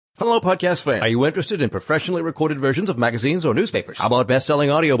Hello, podcast fan. Are you interested in professionally recorded versions of magazines or newspapers? How about best-selling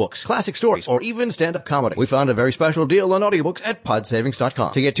audiobooks, classic stories, or even stand-up comedy? We found a very special deal on audiobooks at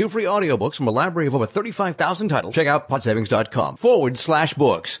podsavings.com. To get 2 free audiobooks from a library of over 35,000 titles, check out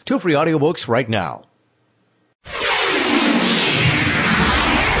podsavings.com/books. 2 free audiobooks right now.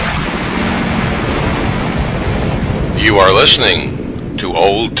 You are listening to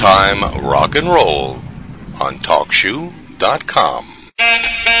Old Time Rock and Roll on TalkShoe.com.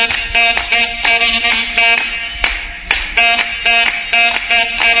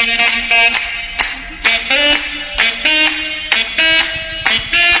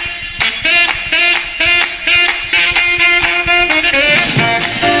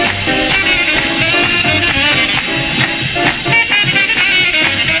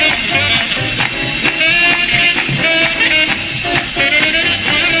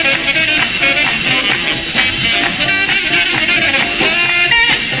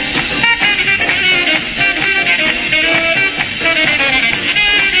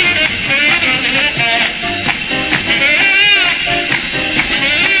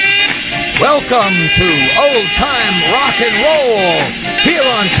 Welcome to Old Time Rock and Roll here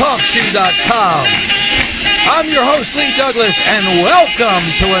on TalkShoe.com. I'm your host, Lee Douglas, and welcome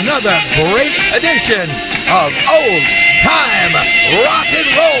to another great edition of Old Time Rock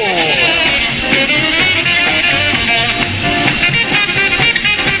and Roll.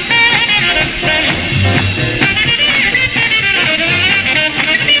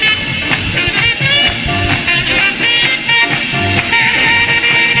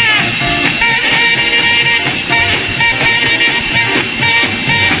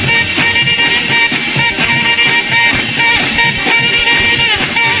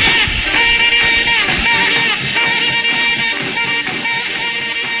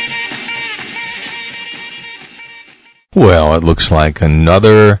 Well, it looks like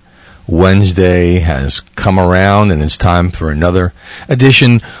another Wednesday has come around, and it's time for another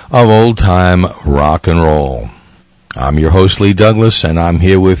edition of Old Time Rock and Roll. I'm your host, Lee Douglas, and I'm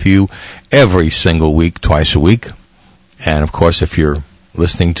here with you every single week, twice a week. And, of course, if you're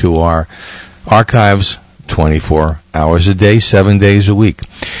listening to our archives 24 hours a day, 7 days a week.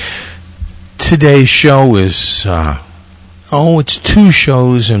 Today's show is, it's 2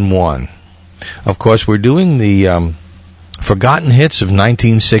 shows in one. Of course, we're doing the Forgotten Hits of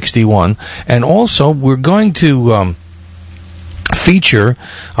 1961, and also we're going to feature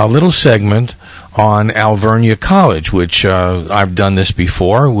a little segment on Alvernia College, which I've done this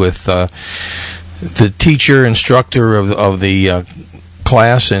before with the teacher, instructor of the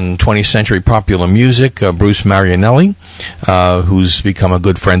class in 20th century popular music, Bruce Marianelli, who's become a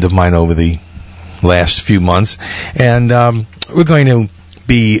good friend of mine over the last few months. And we're going to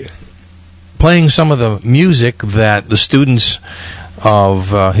be playing some of the music that the students of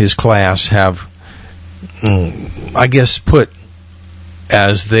his class have, I guess, put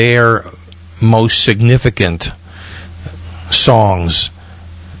as their most significant songs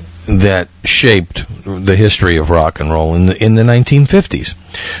that shaped the history of rock and roll in the 1950s.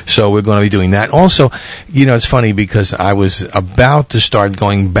 So we're going to be doing that. Also, it's funny because I was about to start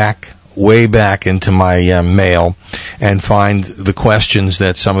going way back into my mail and find the questions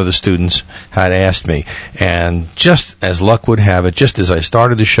that some of the students had asked me. And just as luck would have it, just as I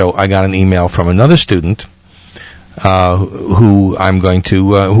started the show, I got an email from another student who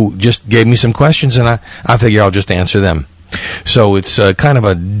just gave me some questions, and I figure I'll just answer them. So it's kind of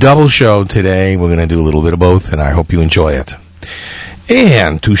a double show today. We're going to do a little bit of both, and I hope you enjoy it.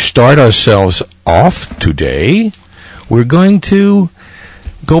 And to start ourselves off today, we're going to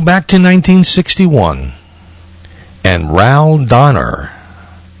go back to 1961, and Ral Donner,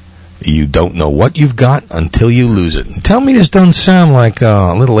 You Don't Know What You've Got Until You Lose It. And tell me this doesn't sound like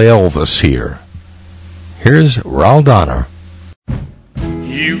a little Elvis here. Here's Ral Donner.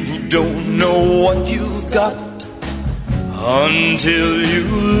 You don't know what you've got until you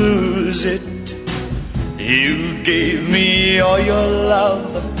lose it. You gave me all your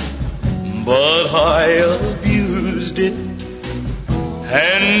love, but I abused it.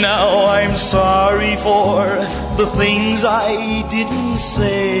 And now I'm sorry for the things I didn't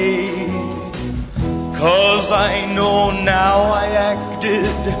say, 'cause I know now I acted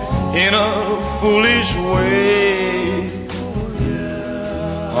in a foolish way.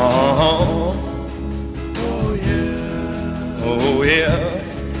 Oh yeah.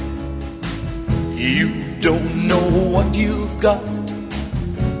 You don't know what you've got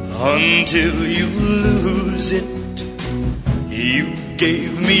until you lose it. You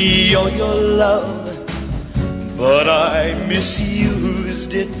gave me all your love, but I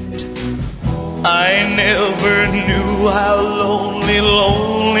misused it. I never knew how lonely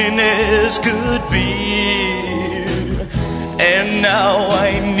loneliness as could be. And now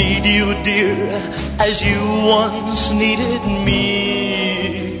I need you, dear, as you once needed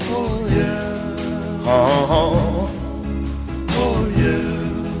me. Oh yeah. Oh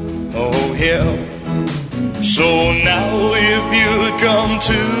yeah. Oh yeah. So now if you'd come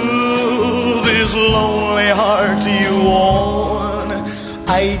to this lonely heart you own,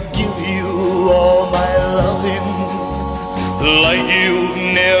 I'd give you all my loving like you've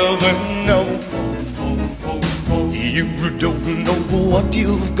never known. You don't know what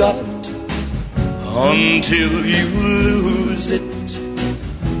you've got until you lose it.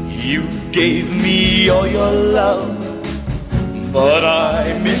 You gave me all your love, but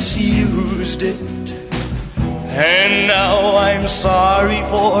I misused it. And now I'm sorry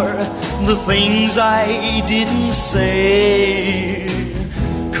for the things I didn't say,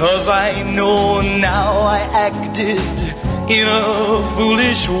 'cause I know now I acted in a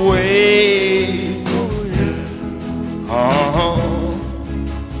foolish way. Oh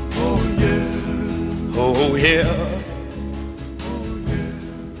yeah. Oh yeah.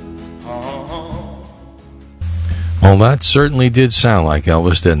 Well, that certainly did sound like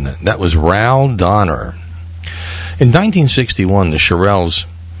Elvis, didn't it? That was Raul Donner. In 1961, the Shirelles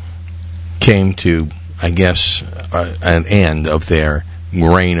came to, I guess, an end of their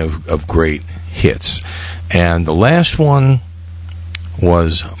reign of great hits. And the last one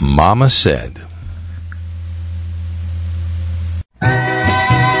was Mama Said.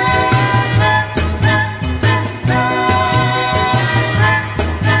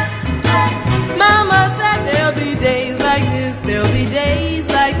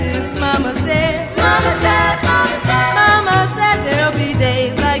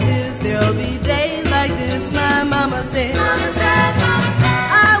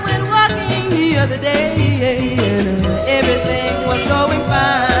 The day and everything was going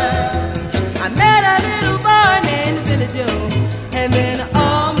fine. I met a little boy named Billy Joe, and then I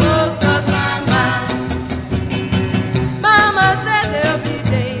almost lost my mind. Mama said there'll be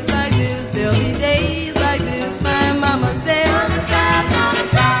days like this, there'll be days like this. My mama said,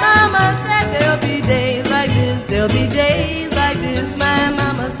 Mama said there'll be days like this, there'll be days like this. My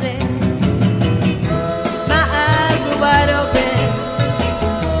mama said. My eyes were wide open,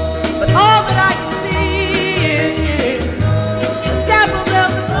 but all that I can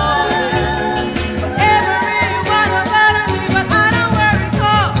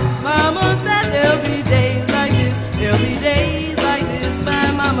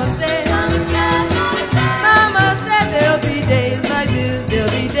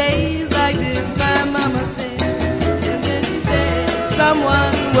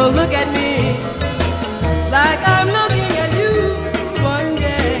someone will look at me like I'm looking at you one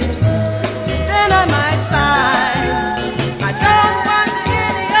day. Then I might find I don't want to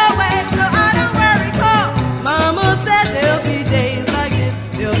get in your way, so I don't worry, 'cause Mama said there'll be days like this,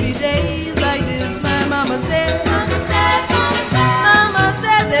 there'll be days like this. My mama said, Mama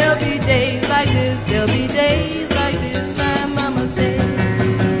said there'll be days like this, there'll be days like this. My mama said.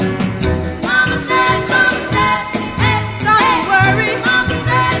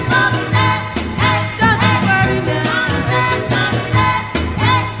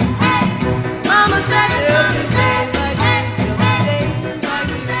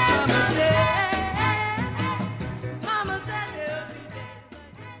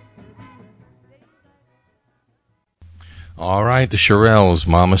 All right, the Shirelles,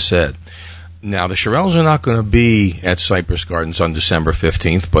 Mama Said. Now, the Shirelles are not going to be at Cypress Gardens on December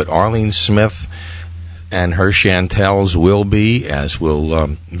 15th, but Arlene Smith and her Chantels will be, as will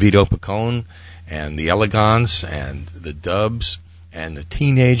Vito Picone and the Elegants and the Dubs and the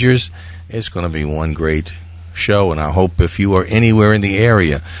Teenagers. It's going to be one great show, and I hope if you are anywhere in the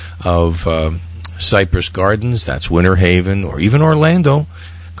area of Cypress Gardens, that's Winter Haven, or even Orlando,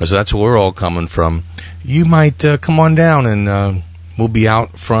 because that's where we're all coming from, you might come on down, and we'll be out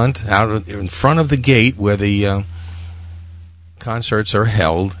in front of the gate where the concerts are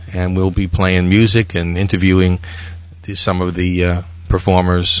held, and we'll be playing music and interviewing some of the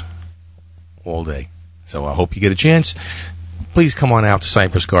performers all day. So I hope you get a chance. Please come on out to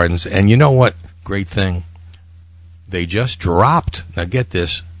Cypress Gardens. And you know what? Great thing. They just dropped, now get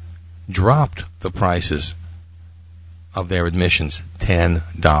this, dropped the prices of their admissions, $10.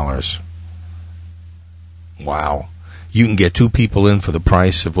 Wow. You can get two people in for the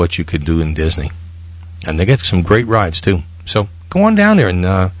price of what you could do in Disney. And they get some great rides, too. So go on down there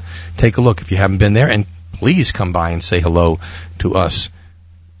and take a look if you haven't been there. And please come by and say hello to us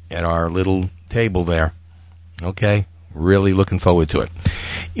at our little table there. Okay? Really looking forward to it.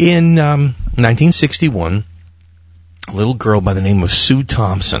 In 1961, a little girl by the name of Sue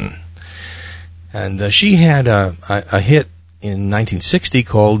Thompson And she had a hit in 1960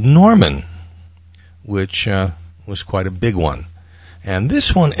 called Norman, which was quite a big one. And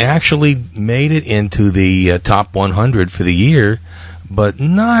this one actually made it into the top 100 for the year, but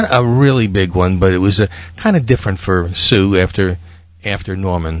not a really big one, but it was kind of different for Sue after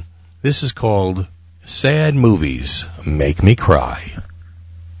Norman. This is called Sad Movies Make Me Cry.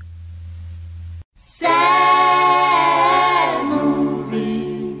 Sad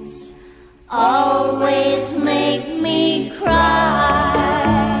movies always make me cry.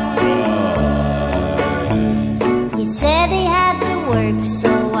 He said he had to work,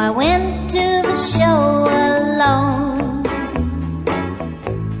 so I went to the show alone.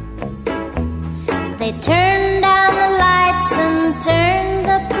 They turned down the lights and turned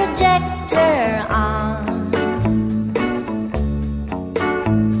the projector on.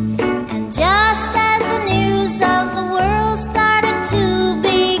 And just as the news of the world started to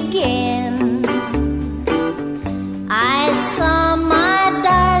begin, I saw my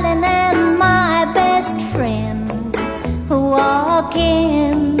darling and my best friend walk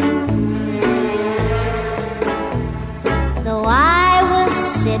in. Though I was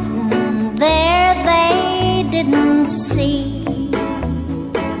sitting there, they didn't see.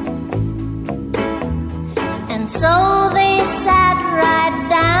 And so they sat right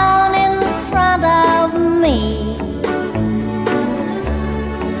down in front of me.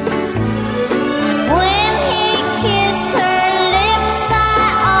 When he kissed her lips,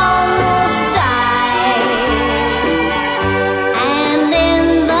 I almost died. And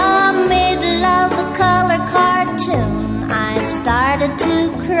in the middle of the color cartoon, I started to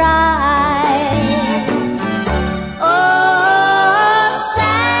cry. Oh,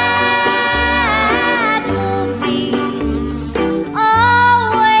 sad movies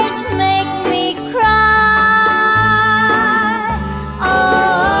always make me cry.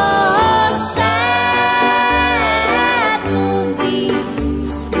 Oh, sad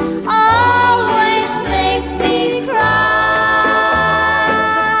movies always make me cry.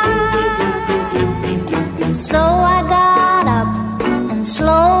 So I got up and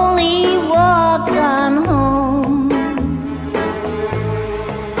slowly walked on home.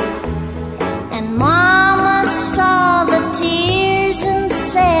 And Mama saw the tears and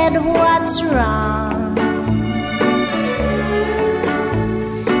said, "What's wrong?"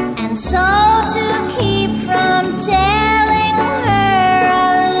 And so to keep from telling her a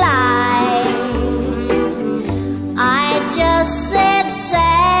lie, I just said, "Sad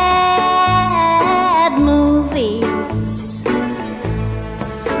movies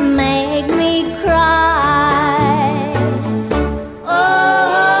make me cry."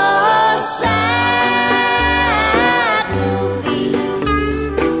 Oh, sad movies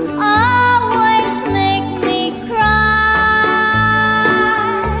always make me cry.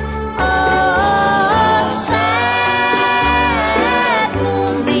 Oh, sad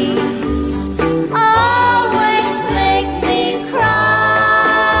movies always make me cry.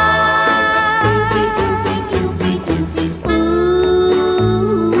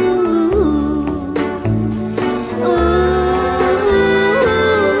 Ooh, ooh,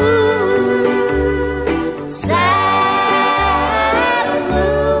 sad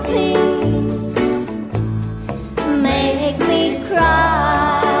movies make me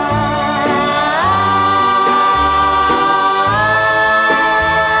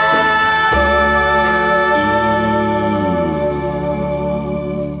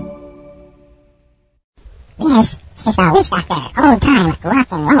This is the Witch Doctor, old time rock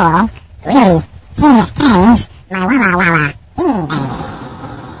and roll, really things, my walla walla, bing bang.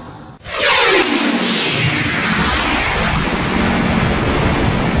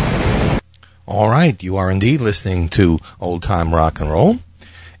 All right, you are indeed listening to Old Time Rock and Roll.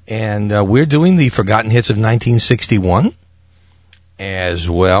 And we're doing the Forgotten Hits of 1961, as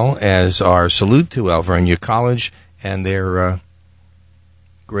well as our salute to Alvernia College and their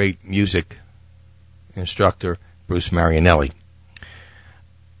great music instructor, Bruce Marianelli.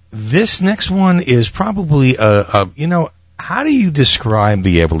 This next one is probably how do you describe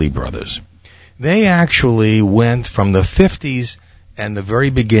the Everly Brothers? They actually went from the 50s and the very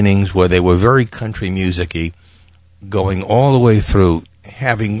beginnings, where they were very country music-y, going all the way through,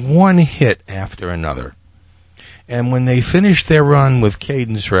 having one hit after another. And when they finished their run with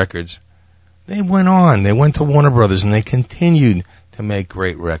Cadence Records, they went on. They went to Warner Brothers, and they continued to make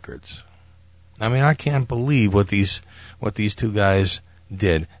great records. I mean, I can't believe what these two guys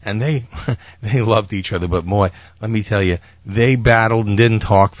did. And they loved each other, but boy, let me tell you, they battled and didn't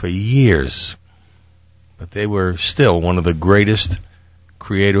talk for years. But they were still one of the greatest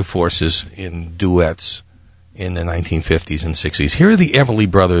creative forces in duets in the 1950s and 60s. Here are the Everly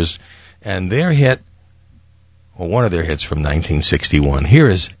Brothers And their hit, well, one of their hits from 1961. Here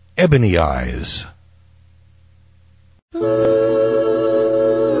is Ebony Eyes. On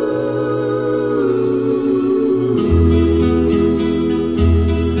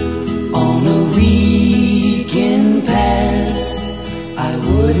a weekend pass, I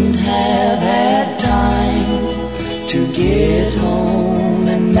wouldn't have had time to get home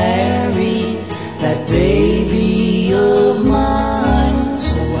and marry that baby of mine.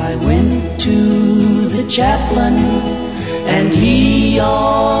 So I went to the chaplain and he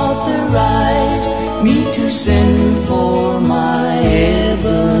authorized me to send for my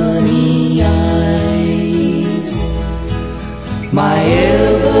ebony eyes. My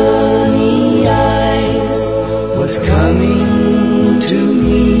ebony eyes was coming to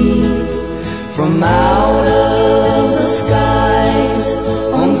me from out of the skies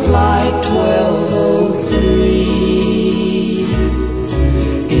on flight 1203.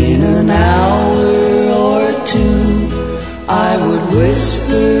 In an hour or two I would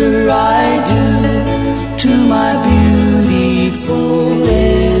whisper I do to my beautiful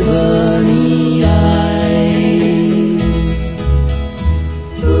ebony eyes.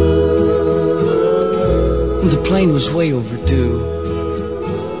 The plane was way overdue,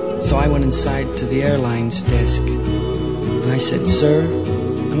 so I went inside to the airline's desk and I said, "Sir,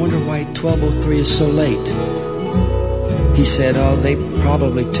 I wonder why 1203 is so late." He said, "Oh, they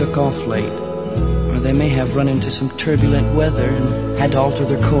probably took off late, or they may have run into some turbulent weather and had to alter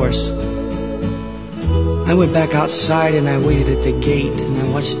their course." I went back outside and I waited at the gate and I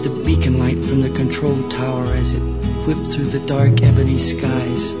watched the beacon light from the control tower as it whipped through the dark ebony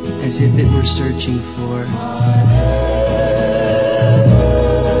skies as if it were searching for...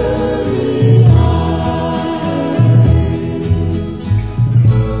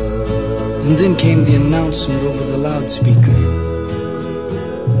 And then came the announcement over the loudspeaker.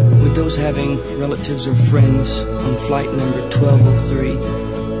 With those having relatives or friends on flight number 1203,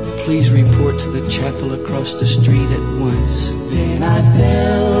 please report to the chapel across the street at once. Then I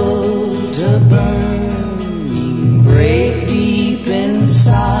felt a burning break deep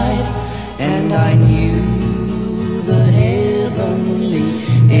inside, and I knew the heavenly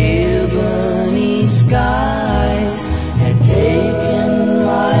ebony skies had taken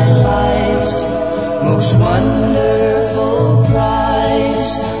my life's most wonderful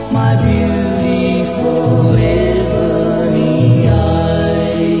prize, my beautiful ebony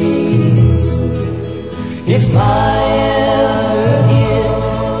eyes. If I ever get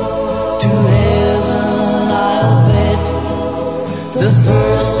to heaven, I'll bet the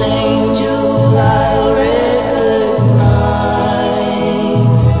first angel I'll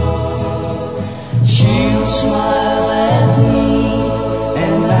recognize. She'll smile at me,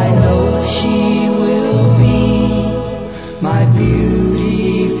 and I know she will be my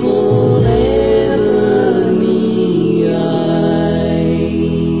beautiful ebony eyes.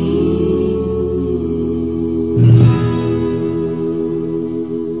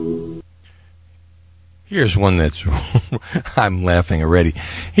 Here's one that's, I'm laughing already.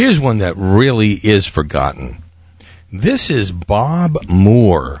 Here's one that really is forgotten. This is Bob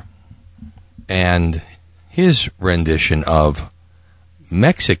Moore and his rendition of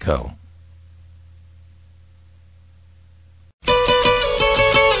Mexico.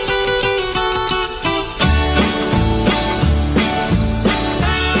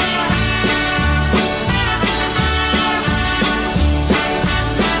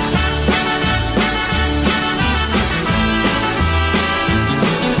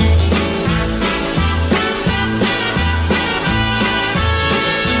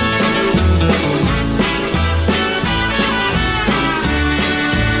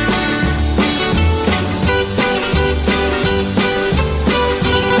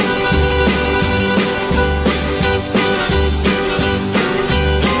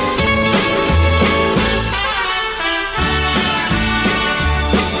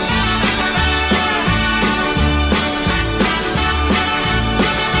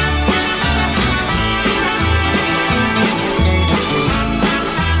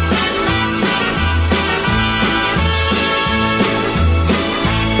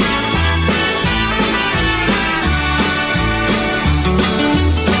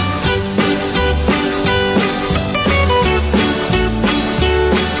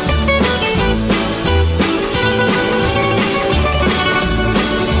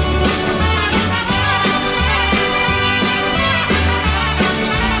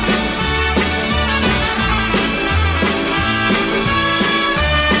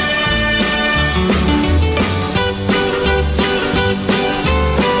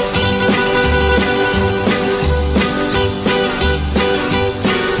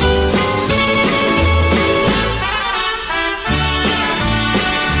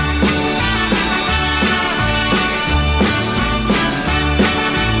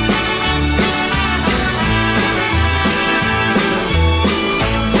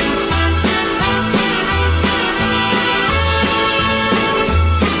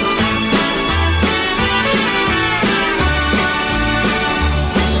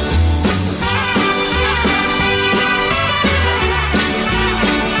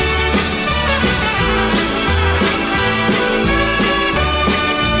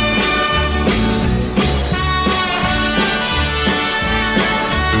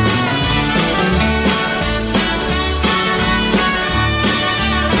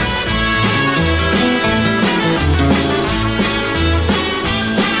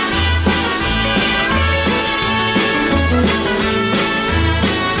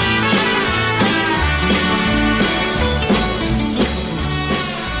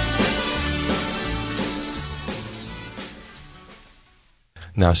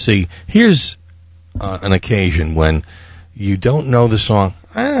 Now, see, here's an occasion when you don't know the song.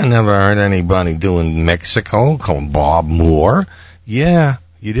 I never heard anybody doing Mexico called Bob Moore. Yeah,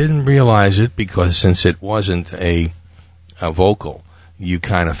 you didn't realize it because since it wasn't a vocal, you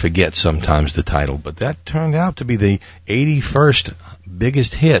kind of forget sometimes the title. But that turned out to be the 81st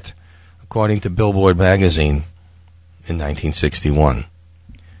biggest hit, according to Billboard magazine, in 1961.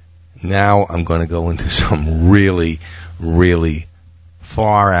 Now I'm going to go into some really, really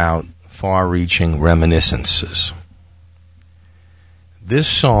far-reaching reminiscences. This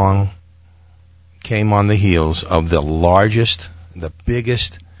song came on the heels of the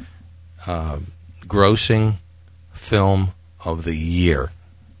biggest grossing film of the year,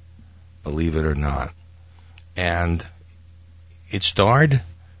 believe it or not. And it starred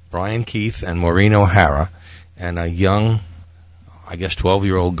Brian Keith and Maureen O'Hara and a young, I guess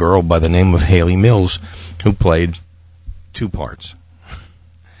 12-year-old girl by the name of Haley Mills, who played two parts.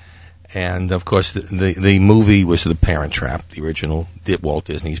 And, of course, the movie was The Parent Trap, the original Walt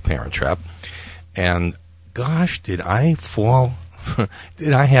Disney's Parent Trap. And, gosh, did I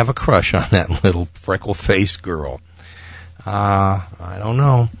have a crush on that little freckle-faced girl. I don't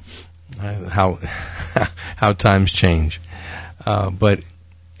know how times change. But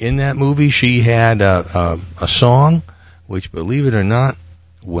in that movie, she had a song which, believe it or not,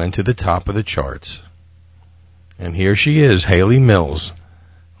 went to the top of the charts. And here she is, Haley Mills.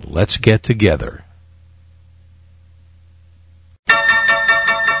 Let's Get Together.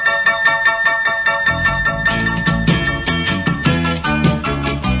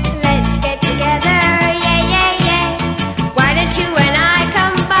 Let's get together, yeah, yeah, yeah. Why don't you and I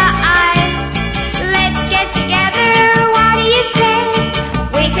come by? Let's get together, what do you say?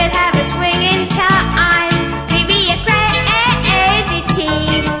 We could have a swinging time. We'd be a crazy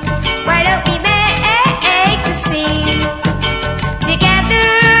team. Why don't we make the scene? Together,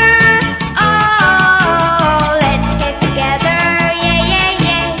 oh, let's get together, yeah, yeah,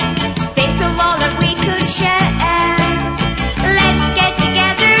 yeah. Think of all that we could share. Let's get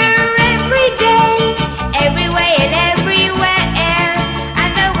together every day, everywhere and everywhere.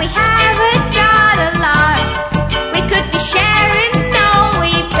 And though we haven't got a lot, we could be sharing all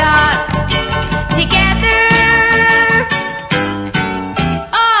we've got. Together,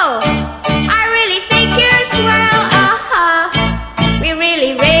 oh, I really think you're swell, we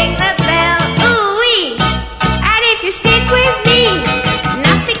really ring the bell, ooh-wee. And if you stick with me,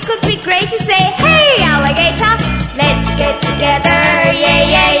 nothing could be great to say, hey, alligator, let's get together, yeah,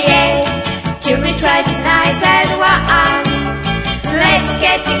 yeah, yeah. Two is twice as nice as one. Let's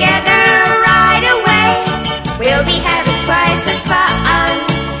get together right away. We'll be having twice the fun.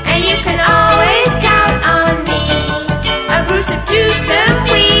 And you can always count on me. A gruesome twosome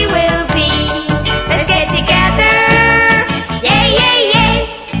we will be. Let's get together, yeah, yeah, yeah.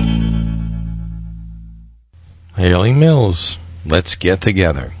 Haley Mills, Let's Get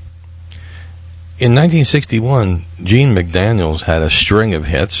Together. In 1961, Gene McDaniels had a string of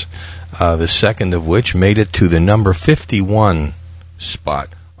hits, the second of which made it to the number 51 spot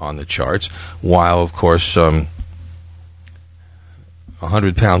on the charts, while, of course, 100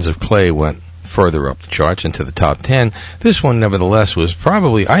 Pounds of Clay went further up the charts into the top 10. This one, nevertheless, was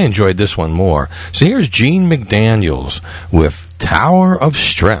probably, I enjoyed this one more. So here's Gene McDaniels with Tower of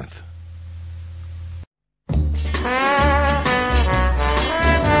Strength.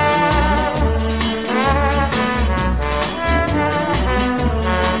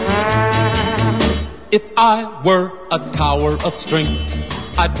 If I were a tower of strength,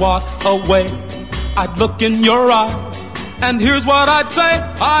 I'd walk away, I'd look in your eyes, and here's what I'd say.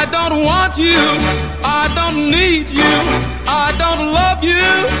 I don't want you, I don't need you, I don't love you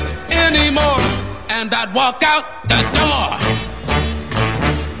anymore. And I'd walk out the door.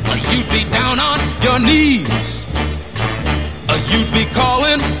 You'd be down on your knees, you'd be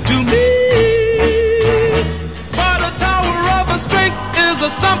calling to me. But a tower of strength is a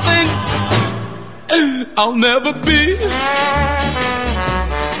something I'll never be.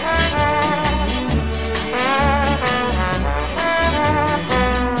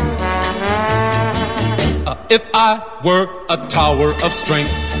 If I were a tower of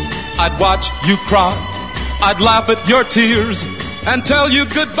strength, I'd watch you cry, I'd laugh at your tears and tell you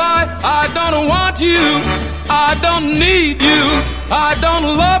goodbye. I don't want you, I don't need you, I don't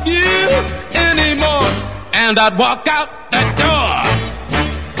love you anymore. And I'd walk out that door.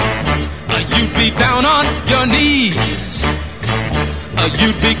 You'd be down on your knees,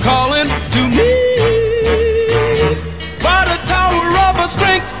 you'd be calling to me. But a tower of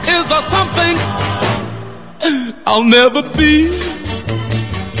strength is a something I'll never be.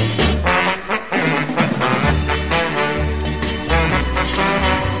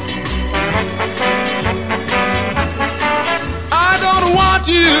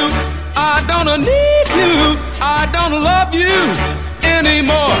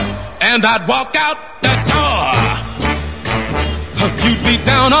 and I'd walk out that door. You'd be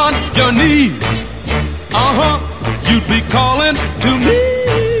down on your knees. You'd be calling to me.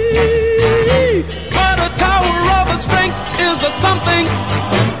 But a tower of a strength is a something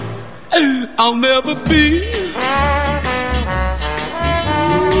I'll never be.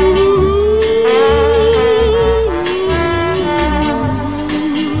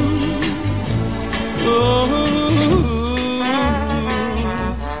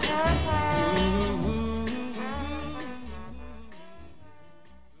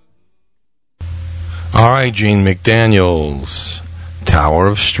 All right, Gene McDaniels, Tower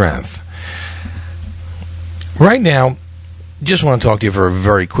of Strength. Right now, just want to talk to you for a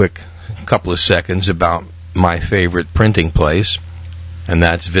very quick couple of seconds about my favorite printing place, and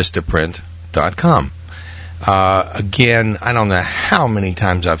that's Vistaprint.com. Again, I don't know how many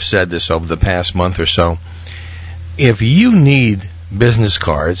times I've said this over the past month or so. If you need business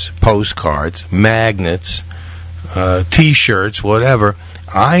cards, postcards, magnets, T-shirts, whatever,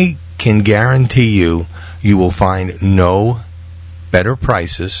 I can guarantee you will find no better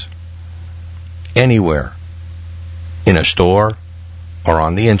prices anywhere in a store or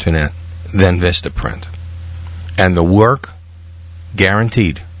on the internet than Vistaprint. And the work,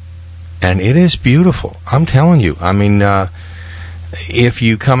 guaranteed. And it is beautiful. I'm telling you. I mean, if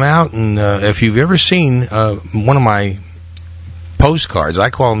you come out and if you've ever seen one of my postcards,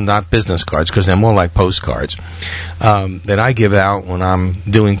 I call them not business cards because they're more like postcards, that I give out when I'm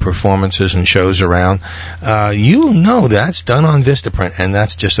doing performances and shows around, you know that's done on Vistaprint, and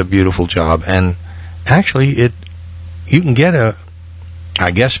that's just a beautiful job. And actually, you can get I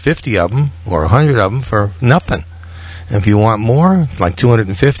guess 50 of them or 100 of them for nothing. And if you want more, like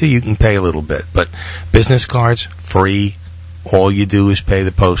 250, you can pay a little bit. But business cards, free. All you do is pay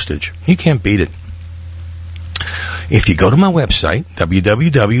the postage. You can't beat it. If you go to my website,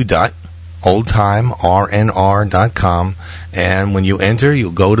 www.oldtimernr.com, and when you enter,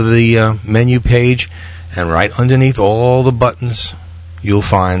 you'll go to the menu page, and right underneath all the buttons, you'll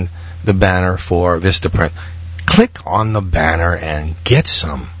find the banner for Vistaprint. Click on the banner and get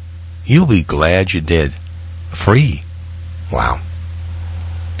some. You'll be glad you did. Free. Wow.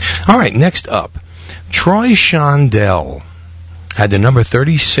 All right, next up, Troy Shondell had the number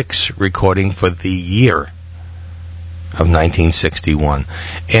 36 recording for the year of 1961.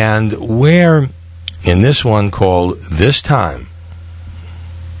 And where, in this one called This Time,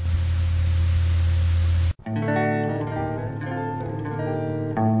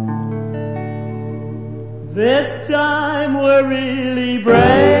 this time we're really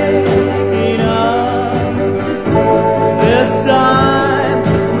breaking up. This time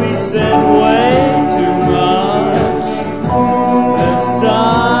we said way too much. This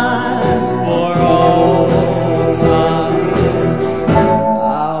time's for all time.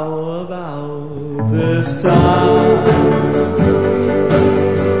 How about this time?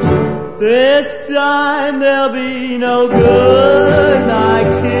 This time there'll be no good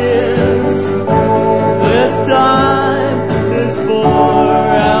night kiss. This time is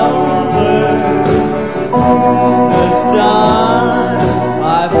forever. This time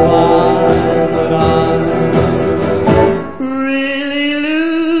I find that I'm really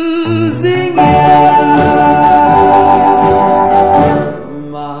losing you.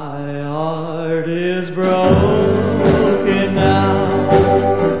 My heart is broken now.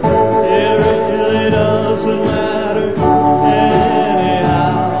 It really doesn't matter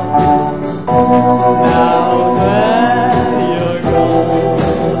anyhow. Now that you're gone.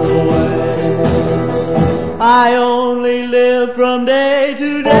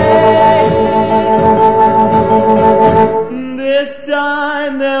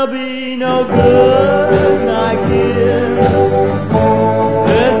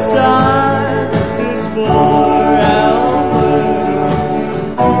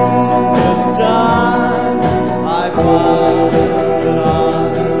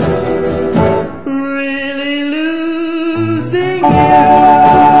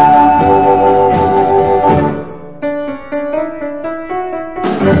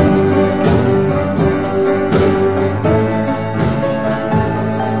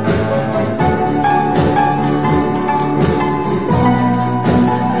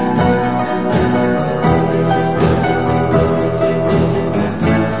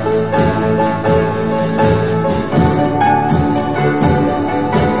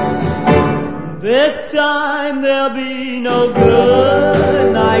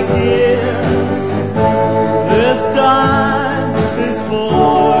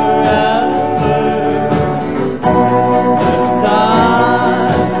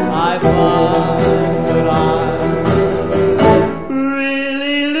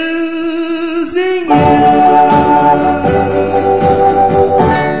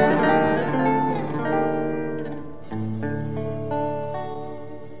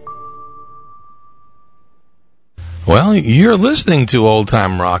 Well, you're listening to Old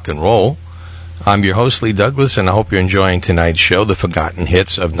Time Rock and Roll. I'm your host, Lee Douglas, and I hope you're enjoying tonight's show, The Forgotten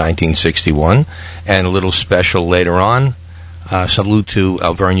Hits of 1961, and a little special later on, salute to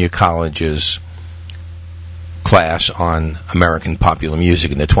Alvernia College's class on American popular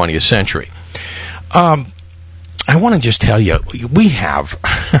music in the 20th century. I want to just tell you, we have...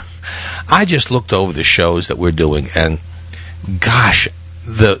 I just looked over the shows that we're doing, and gosh,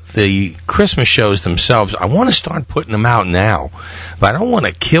 the Christmas shows themselves, I want to start putting them out now, but I don't want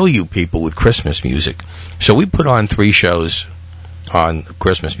to kill you people with Christmas music. So we put on 3 shows on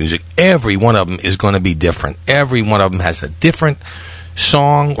Christmas music. Every one of them is going to be different. Every one of them has a different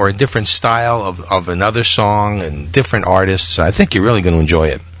song or a different style of another song and different artists. I think you're really going to enjoy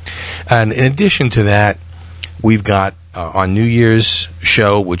it. And in addition to that, we've got on New Year's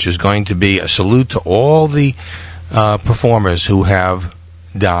show, which is going to be a salute to all the performers who have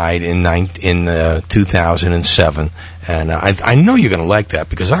died in 2007, and I know you're going to like that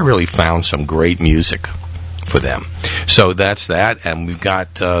because I really found some great music for them. So that's that, and we've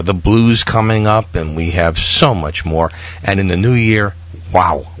got the blues coming up, and we have so much more. And in the new year,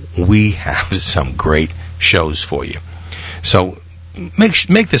 wow, we have some great shows for you. So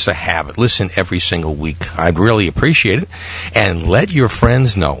make this a habit. Listen every single week. I'd really appreciate it, and let your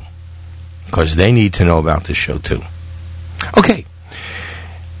friends know because they need to know about this show too. Okay.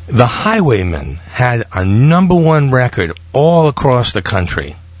 The Highwaymen had a #1 record all across the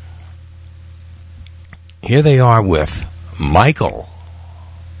country. Here they are with Michael.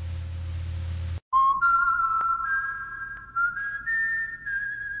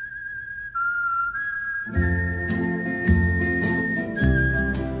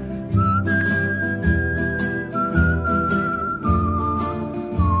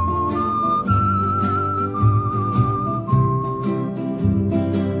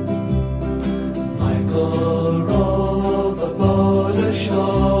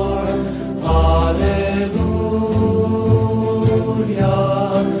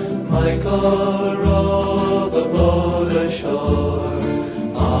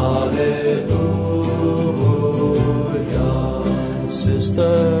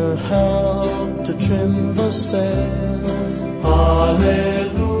 Sister, help to trim the sails.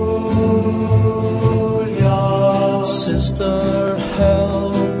 Hallelujah. Sister,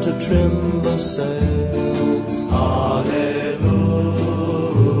 help to trim the sails. Hallelujah.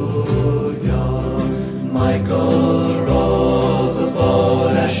 Michael rowed the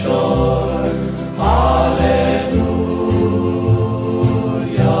boat ashore. Hallelujah.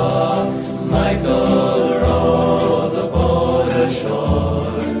 Michael rowed the boat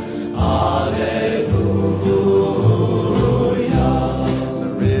ashore. Hallelujah. The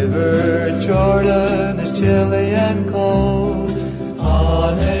river Jordan is chilly and cold.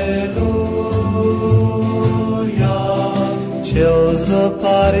 Hallelujah. Chills the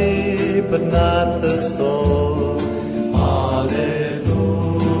body but not the soul. Hallelujah.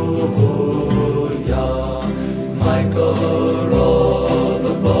 Michael rowed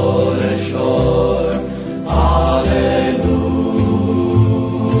the boat ashore. Hallelujah.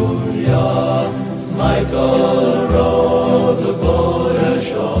 Michael rowed the boat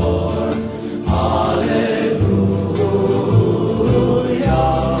ashore. Hallelujah.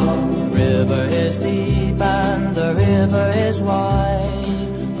 The river is deep and the river is wide.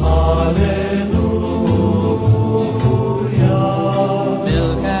 Hallelujah.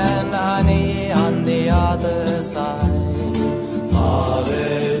 Milk and honey on the other side.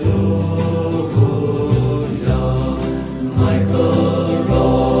 Hallelujah. Michael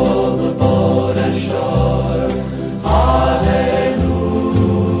rowed the boat ashore. Hallelujah.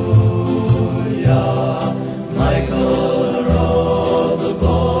 Michael rowed the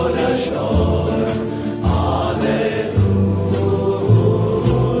boat ashore.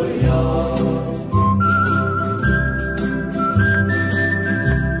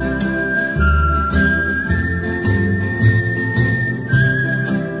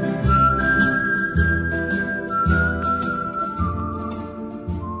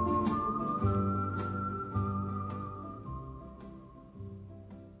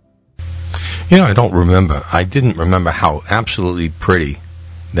 You know, I didn't remember how absolutely pretty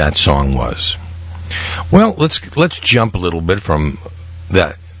that song was. Well, let's jump a little bit from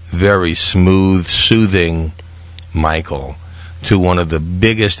that very smooth, soothing Michael to one of the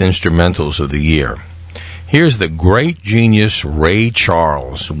biggest instrumentals of the year. Here's the great genius Ray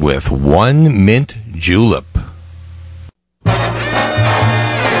Charles with One Mint Julep.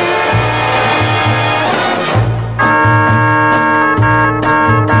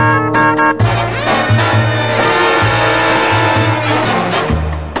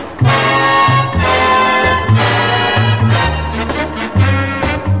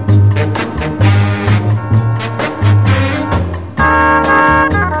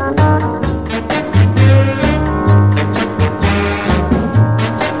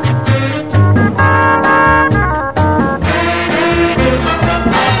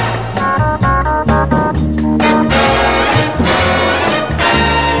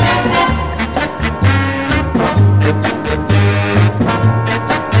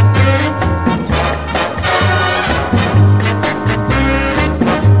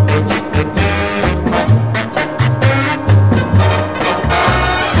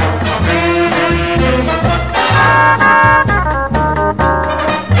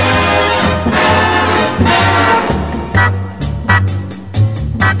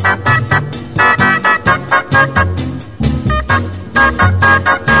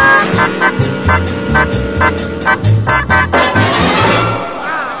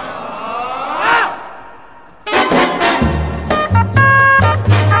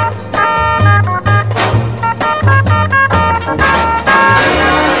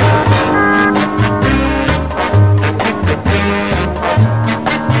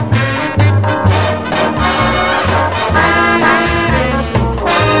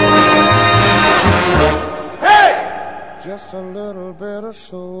 just a little bit of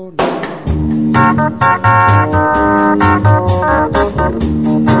soul.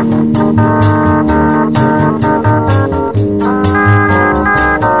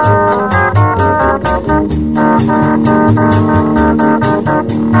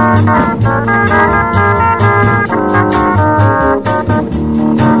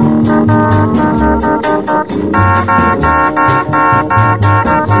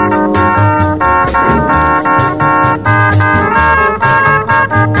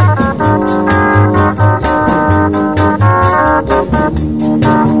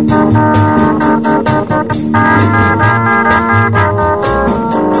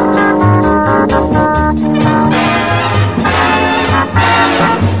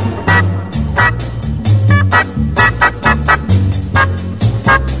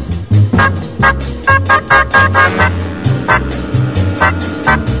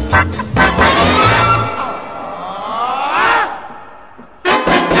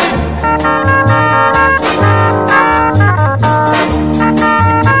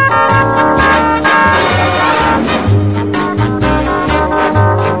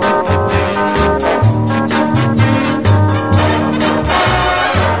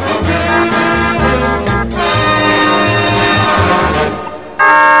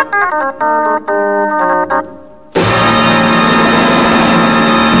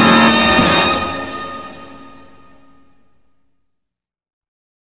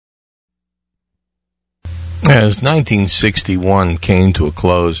 As 1961 came to a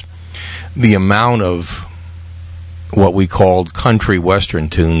close, the amount of what we called country western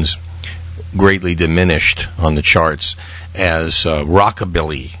tunes greatly diminished on the charts as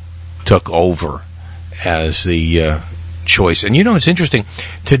rockabilly took over as the choice. And you know, it's interesting.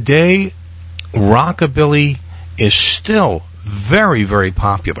 Today, rockabilly is still very, very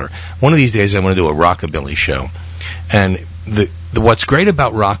popular. One of these days, I want to do a rockabilly show. And what's great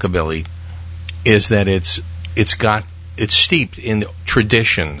about rockabilly is that it's steeped in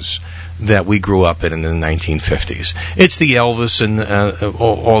traditions that we grew up in the 1950s. It's the Elvis and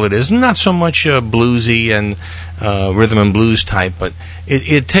all it is. Not so much bluesy and rhythm and blues type, but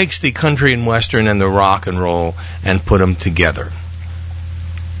it takes the country and western and the rock and roll and put them together.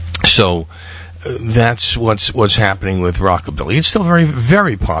 So that's what's happening with rockabilly. It's still very,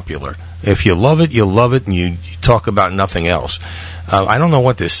 very popular. If you love it, you'll love it, and you talk about nothing else. I don't know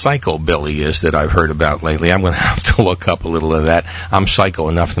what this psychobilly is that I've heard about lately. I'm going to have to look up a little of that. I'm psycho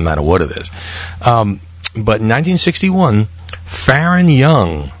enough no matter what it is. But in 1961, Farron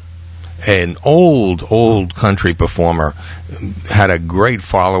Young, an old country performer, had a great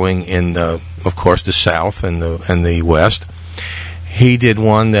following in, of course, the South and the West. He did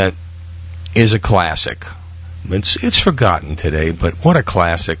one that is a classic. It's forgotten today, but what a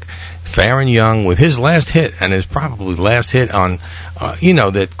classic. Farron Young with his last hit, and his probably last hit on,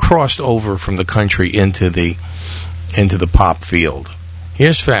 that crossed over from the country into the pop field.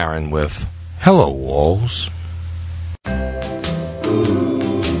 Here's Farron with Hello, Walls.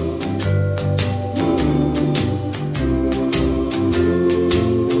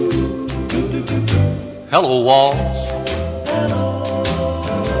 Hello, Walls.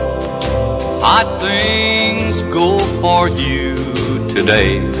 How'd things go for you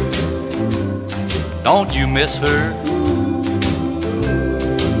today? Don't you miss her?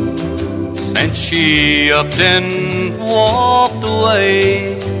 Since she upped and walked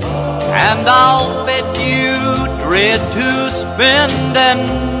away, and I'll bet you dread to spend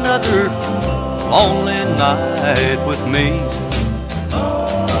another lonely night with me.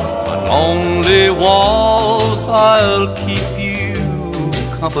 But lonely walls, I'll keep you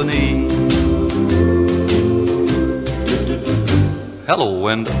company. Hello,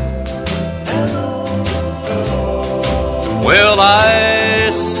 window. Well, I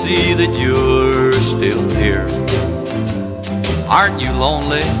see that you're still here. Aren't you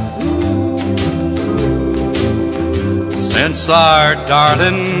lonely? Since our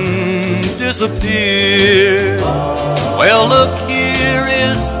darling disappeared. Well, look, here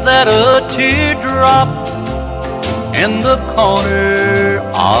is that a teardrop in the corner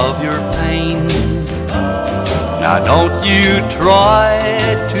of your pane. Now don't you try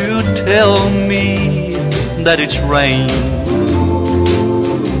to tell me that it's rain.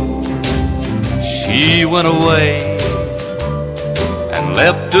 She went away and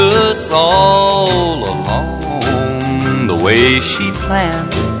left us all alone the way she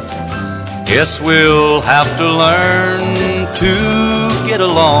planned. Guess we'll have to learn to get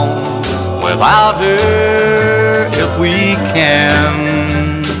along without her if we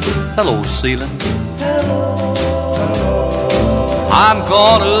can. Hello, ceiling. I'm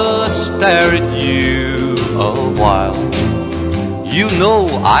gonna stare at you a while. you know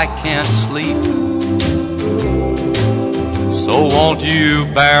I can't sleep. So won't you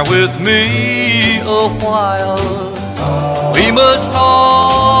bear with me a while? We must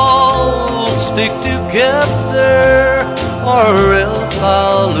all stick together, or else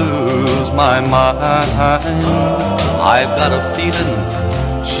I'll lose my mind. I've got a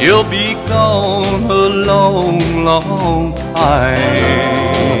feeling she'll be gone a long, long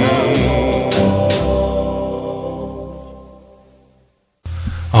time.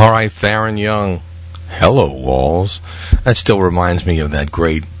 All right, Theron Young, Hello Walls. That still reminds me of that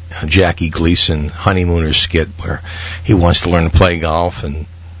great Jackie Gleason Honeymooners skit where he wants to learn to play golf, and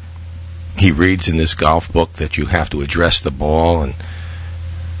he reads in this golf book that you have to address the ball, and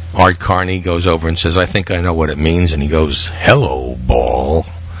Art Carney goes over and says, I think I know what it means, and he goes, hello, ball.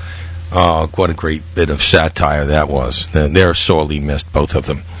 Oh, what a great bit of satire that was. They're sorely missed, both of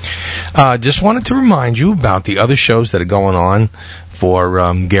them. Just wanted to remind you about the other shows that are going on for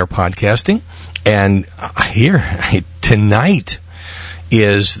Gare Podcasting. And here, tonight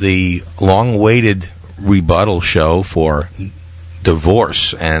is the long-awaited rebuttal show for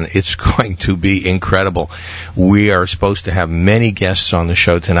divorce, and it's going to be incredible. We are supposed to have many guests on the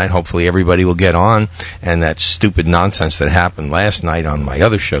show tonight. Hopefully everybody will get on, and that stupid nonsense that happened last night on my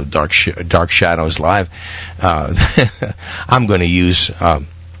other show, Dark Shadows Live, I'm going to use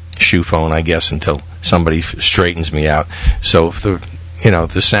shoe phone, I guess, until somebody straightens me out. So if the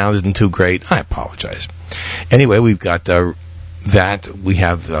sound isn't too great, I apologize. Anyway, we've got that. We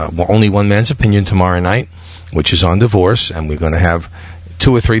have Only One Man's Opinion tomorrow night, which is on divorce, and we're going to have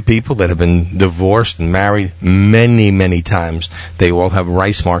 2 or 3 people that have been divorced and married many, many times. They all have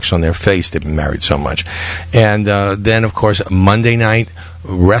rice marks on their face. They've been married so much. And then, of course, Monday night,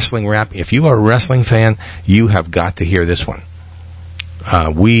 Wrestling Wrap. If you are a wrestling fan, you have got to hear this one.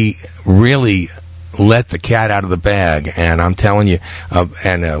 We really let the cat out of the bag, and I'm telling you,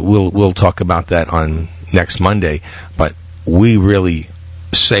 we'll talk about that on next Monday, but we really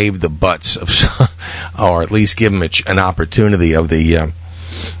save the butts of, or at least give them an opportunity of the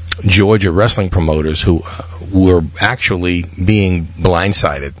Georgia wrestling promoters who were actually being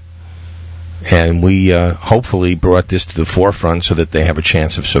blindsided. And we hopefully brought this to the forefront so that they have a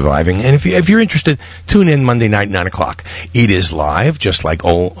chance of surviving. And if you're interested, tune in Monday night, 9 o'clock. It is live, just like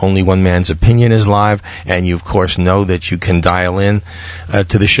Only One Man's Opinion is live. And you, of course, know that you can dial in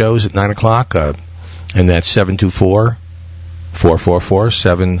to the shows at 9 o'clock. And that's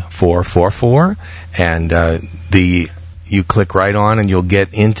 724-444-7444. And you click right on and you'll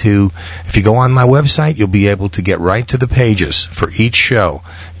get into, if you go on my website, you'll be able to get right to the pages for each show.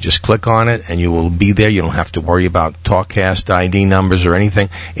 Just click on it and you will be there. You don't have to worry about TalkCast ID numbers or anything.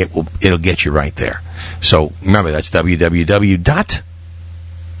 It'll get you right there. So remember, that's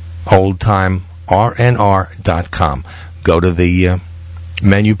www.oldtimernr.com. Go to the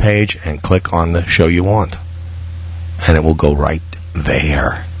menu page and click on the show you want, and it will go right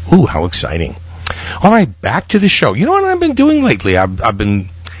there. Ooh, how exciting. All right, back to the show. You know what I've been doing lately? I've been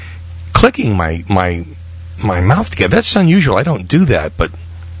clicking my mouth together. That's unusual. I don't do that, but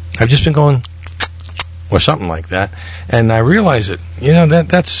I've just been going or something like that. And I realize that,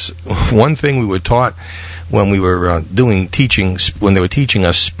 that's one thing we were taught when we were teaching, when they were teaching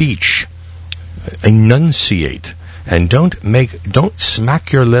us speech. Enunciate. And don't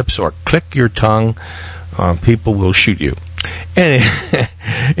smack your lips or click your tongue. People will shoot you. And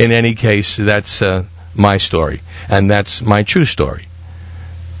in any case, that's my story. And that's my true story.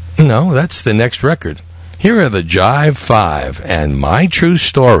 No, that's the next record. Here are the Jive 5 and My True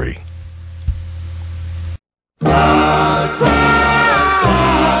Story.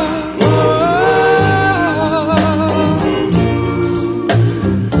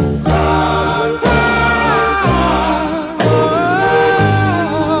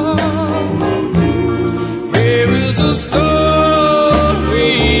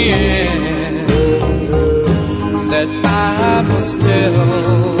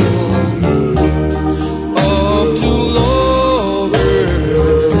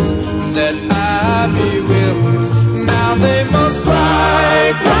 They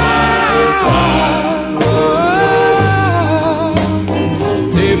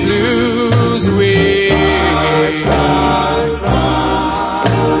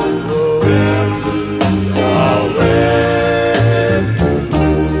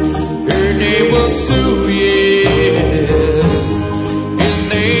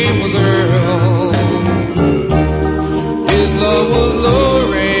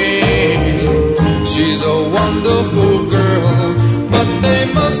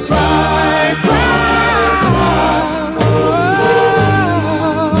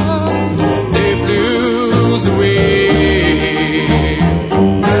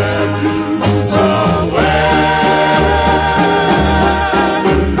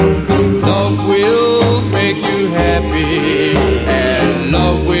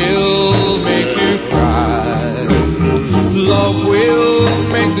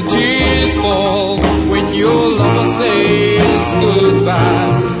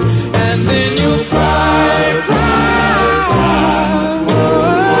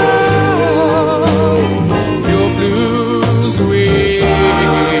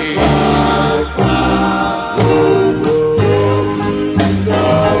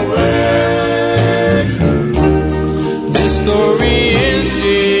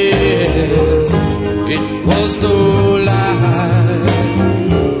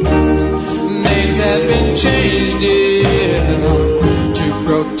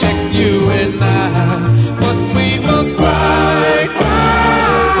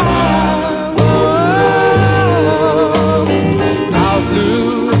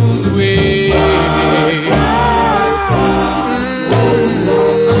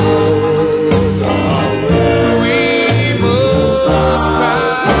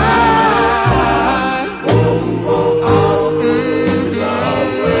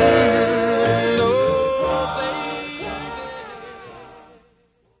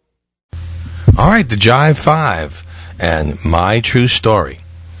right, the Jive 5 and My True Story.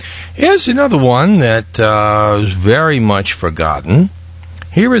 Here's another one that is very much forgotten.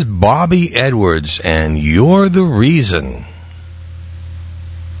 Here is Bobby Edwards and You're the Reason.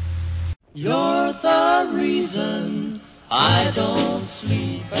 You're the reason I don't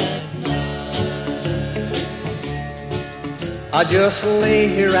sleep at night. I just lay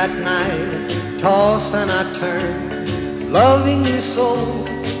here at night, toss and I turn, loving you so,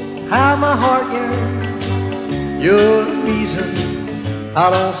 how my heart yearns. You're the reason I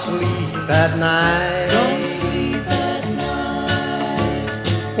don't sleep at night. Don't sleep at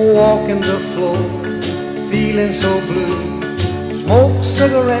night. Walking the floor, feeling so blue, smoke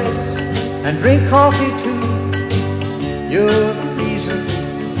cigarettes and drink coffee too. You're the reason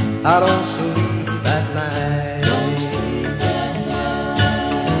I don't sleep at night. Don't sleep at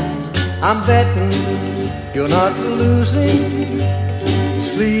night. I'm betting you're not losing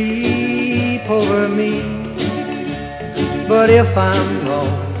sleep over me. But if I'm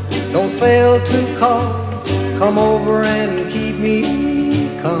wrong, don't fail to call. Come over and keep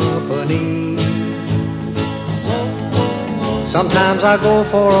me company. Sometimes I go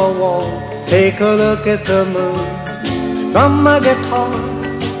for a walk, take a look at the moon, strum my guitar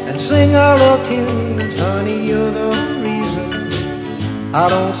and sing our love tunes. Honey, you're the reason I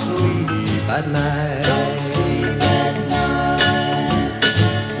don't sleep at night. Don't sleep at night.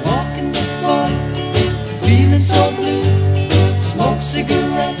 Walking the floor, feeling so blue, smoke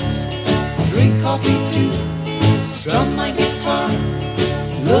cigarettes, drink coffee too, strum my guitar,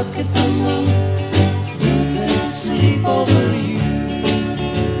 look at the moon, losing sleep over you.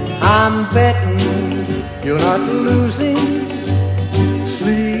 I'm betting you're not losing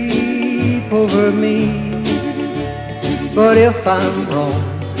sleep over me. But if I'm wrong,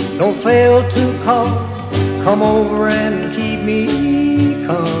 don't fail to call. Come over and keep me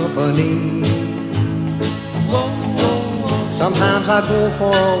company. Sometimes I go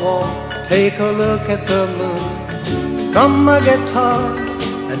for a walk, take a look at the moon, strum my guitar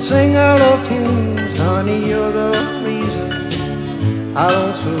and sing our love tunes. Honey, you're the reason I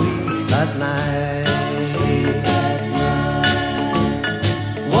don't sleep at night. Sleep at night.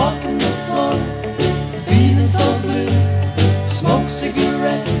 Walking the floor, feeling so blue, smoke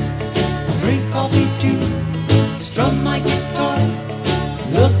cigarettes, drink coffee too, strum my guitar,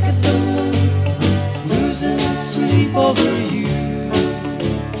 look at the moon, losing sleep over you.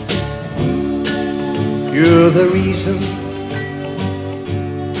 You're the reason,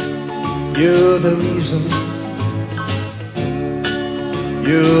 you're the reason,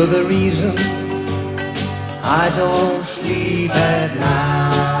 you're the reason I don't sleep at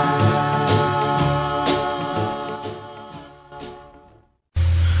night.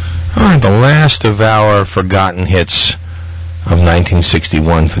 All right, the last of our forgotten hits of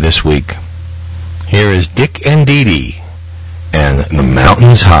 1961 for this week. Here is Dick and Dee Dee and The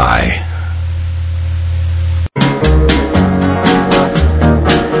Mountains High.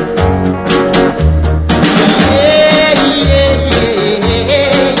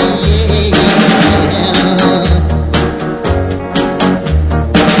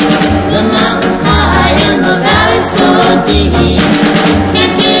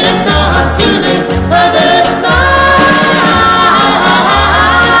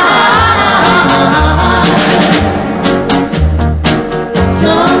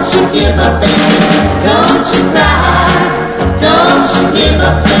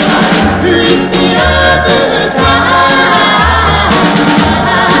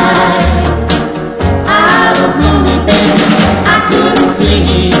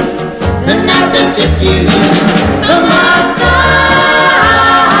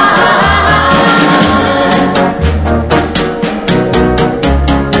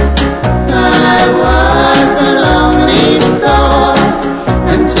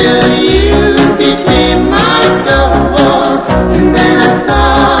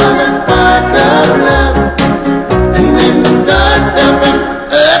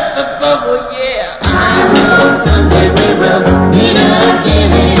 Someday we will meet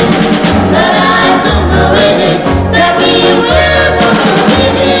again, but I don't know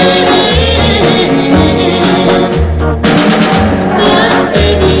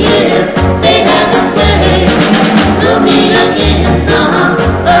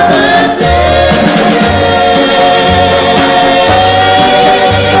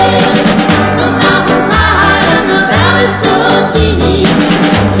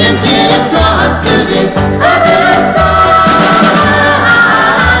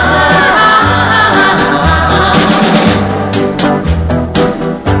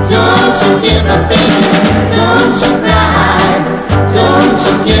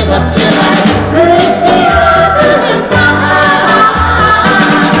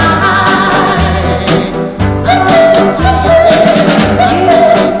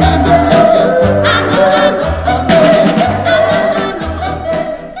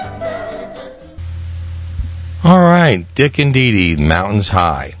Dick and Dee Dee, Mountains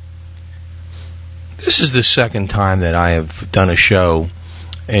High. This is the second time that I have done a show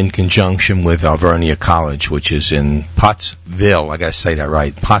in conjunction with Alvernia College, which is in Pottsville. I got to say that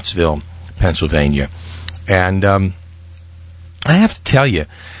right, Pottsville, Pennsylvania. And I have to tell you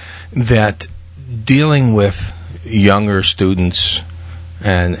that dealing with younger students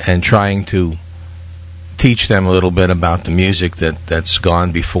and trying to teach them a little bit about the music that's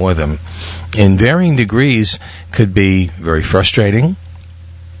gone before them in varying degrees could be very frustrating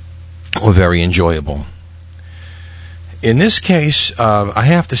or very enjoyable. In this case, I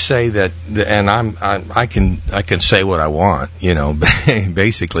have to say that, and I can say what I want, you know,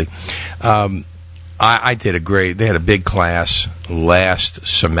 basically. I did they had a big class last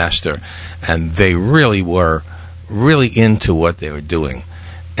semester, and they really were into what they were doing.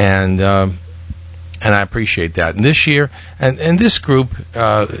 And I appreciate that. And this year, and this group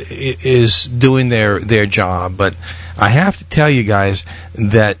is doing their job, but I have to tell you guys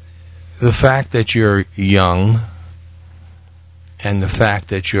that the fact that you're young and the fact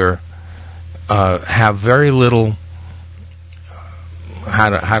that you're have very little,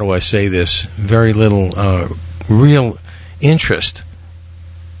 how do I say this, very little real interest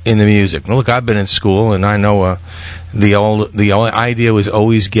in the music. Look, I've been in school, and I know the idea was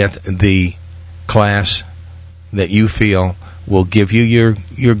always get the class that you feel will give you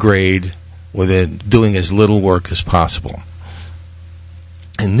your grade with it doing as little work as possible.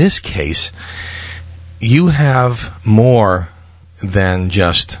 In this case, you have more than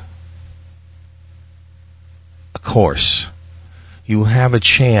just a course. You have a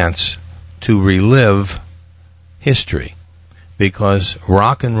chance to relive history, because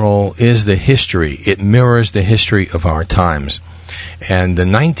rock and roll is the history. It mirrors the history of our times. And the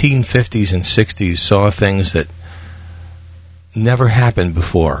 1950s and 60s saw things that never happened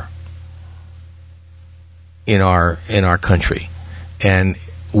before in our country. And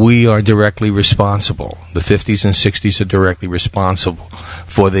we are directly responsible. The 50s and 60s are directly responsible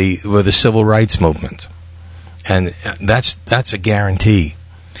for the civil rights movement. And that's a guarantee.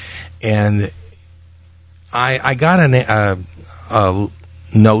 And I got a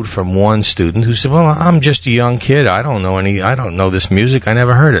note from one student who said, "Well, I'm just a young kid. I don't know this music. I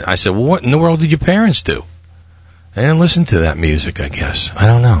never heard it." I said, "Well, what in the world did your parents do?" They didn't listen to that music, I guess. I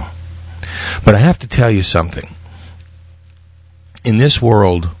don't know. But I have to tell you something. In this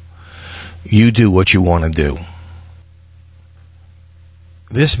world, you do what you want to do.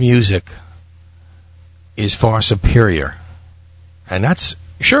 This music is far superior. And that's,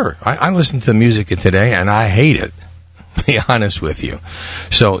 sure, I listen to the music today and I hate it, to be honest with you.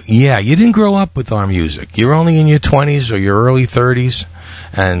 So, yeah, you didn't grow up with our music. You're only in your 20s or your early 30s,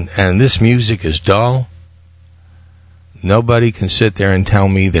 and this music is dull. Nobody can sit there and tell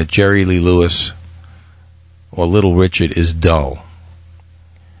me that Jerry Lee Lewis or Little Richard is dull.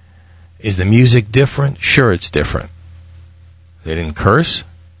 Is the music different? Sure, it's different. They didn't curse.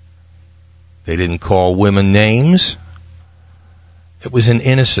 They didn't call women names. It was an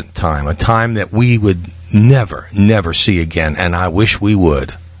innocent time, a time that we would never, never see again, and I wish we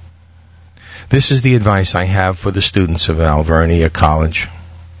would. This is the advice I have for the students of Alvernia College.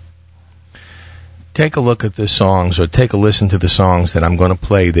 Take a look at the songs, or take a listen to the songs that I'm going to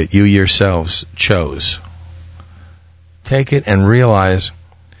play that you yourselves chose. Take it and realize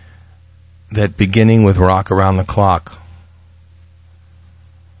that beginning with Rock Around the Clock,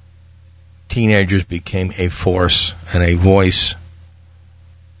 teenagers became a force and a voice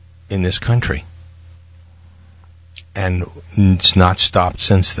in this country. And it's not stopped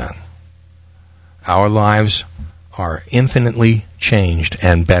since then. Our lives are infinitely changed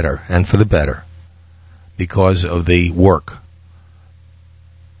and better, and for the better, because of the work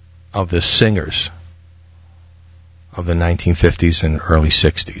of the singers of the 1950s and early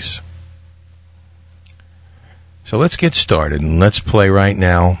 60s. So let's get started, and let's play right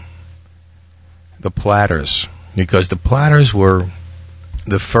now the Platters, because the Platters were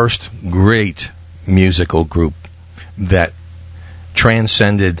the first great musical group that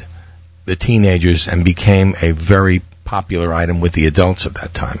transcended the teenagers and became a very popular item with the adults of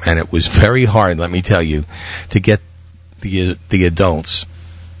that time. And it was very hard, let me tell you, to get the adults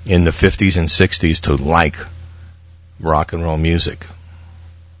in the 50s and 60s to like rock and roll music.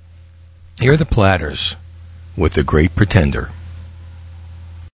 Here are the Platters with The Great Pretender.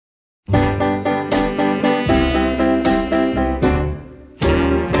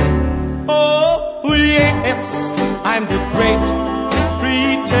 Oh, yes, I'm the great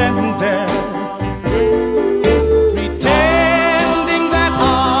pretender. Pretending that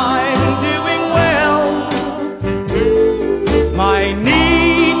I'm doing well. My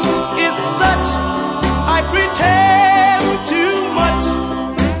need is such, I pretend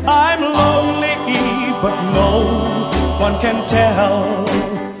can tell.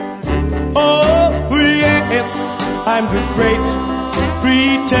 Oh, yes, I'm the great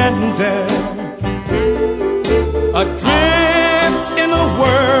pretender. Adrift in a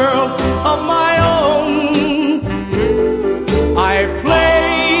world of my own. I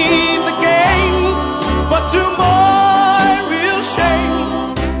play the game, but to my real shame,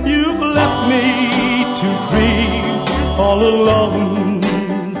 you've left me to dream all alone.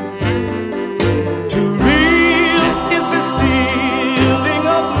 Too real is this feeling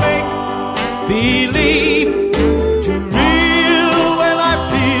of make-believe. Too real when I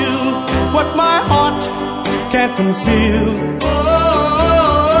feel what my heart can't conceal.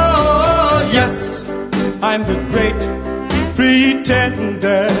 Oh, yes, I'm the great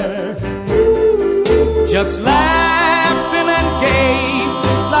pretender. Just laughing and gay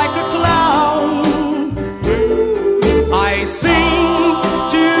like a clown. I seem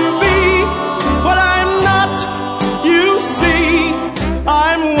to be what I'm not. You see,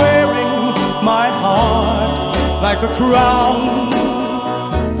 I'm wearing my heart like a crown.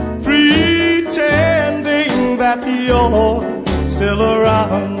 Pretending that you're still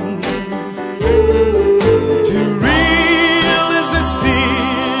around. Too real is this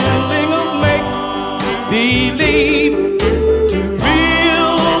feeling of make-believe. Too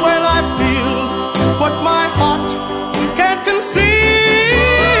real when I feel what my heart can't conceal.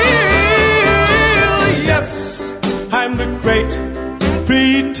 Yes, I'm the great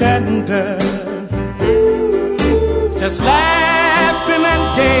pretender. Just laughing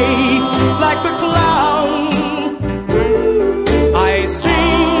and gay like a clown. I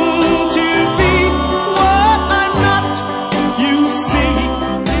seem to be what I'm not. You see,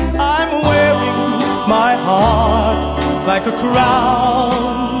 I'm wearing my heart like a crown.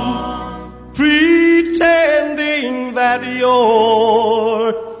 Pretending that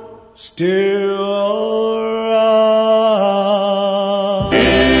you're still around.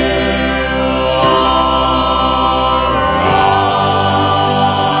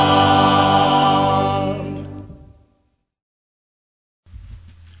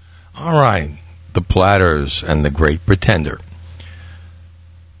 All right, the Platters and the Great Pretender.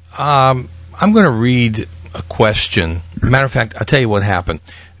 I'm going to read a question. Matter of fact, I'll tell you what happened.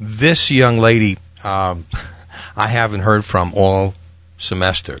 This young lady, I haven't heard from all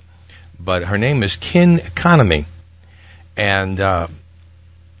semester, but her name is Kin Economy, and I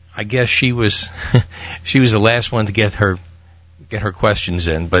guess she was she was the last one to get her questions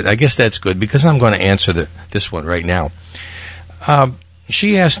in. But I guess that's good because I'm going to answer this one right now.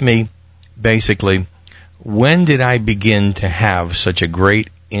 She asked me, basically, when did I begin to have such a great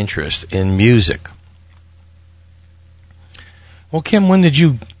interest in music? Well, Kim, when did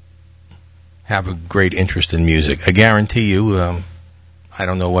you have a great interest in music? I guarantee you, I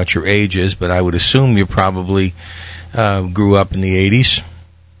don't know what your age is, but I would assume you probably grew up in the 80s,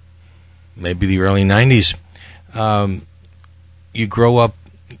 maybe the early 90s. You grow up,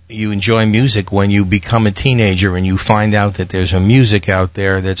 you enjoy music when you become a teenager and you find out that there's a music out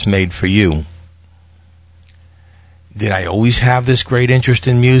there that's made for you. Did I always have this great interest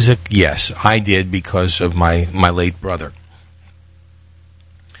in music? Yes, I did because of my late brother.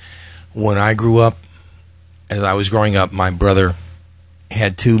 When I grew up, as I was growing up, my brother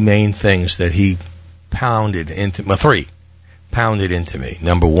had two main things that he three pounded into me.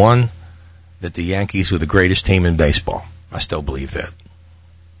 Number one, that the Yankees were the greatest team in baseball. I still believe that.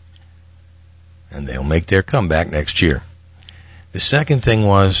 And they'll make their comeback next year. The second thing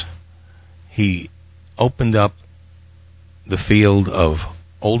was he opened up the field of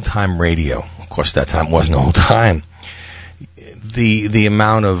old-time radio. Of course, that time wasn't old time. The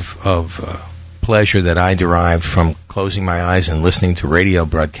amount of pleasure that I derived from closing my eyes and listening to radio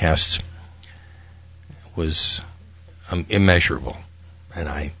broadcasts was immeasurable, and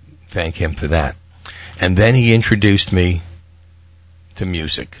I thank him for that. And then he introduced me to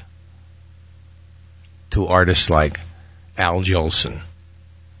music, to artists like Al Jolson,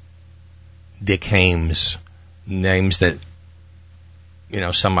 Dick Haymes, names that,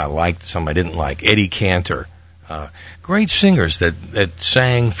 some I liked, some I didn't like, Eddie Cantor, great singers that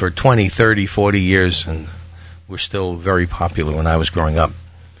sang for 20, 30, 40 years and were still very popular when I was growing up,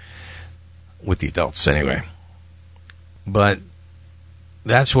 with the adults anyway. But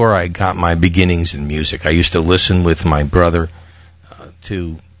that's where I got my beginnings in music. I used to listen with my brother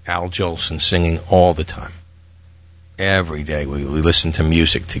to Al Jolson singing all the time. Every day we listened to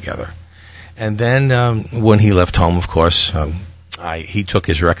music together. And then when he left home, of course, he took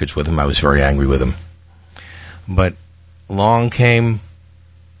his records with him. I was very angry with him. But along came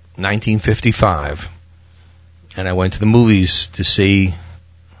 1955, and I went to the movies to see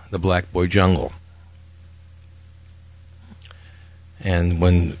The Black Boy Jungle. And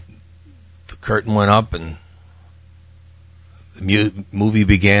when the curtain went up and the movie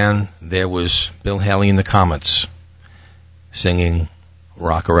began, there was Bill Haley and the Comets singing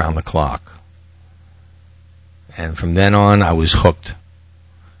Rock Around the Clock. And from then on, I was hooked.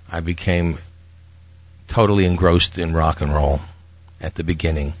 I became totally engrossed in rock and roll at the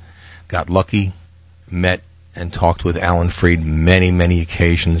beginning. Got lucky, met and talked with Alan Freed many, many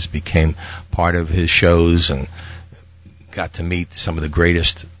occasions, became part of his shows, and got to meet some of the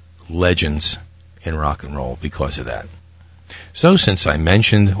greatest legends in rock and roll because of that. So since I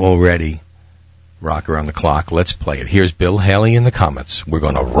mentioned already Rock Around the Clock, let's play it. Here's Bill Haley and the Comets. We're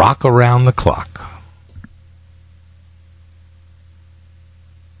going to rock around the clock.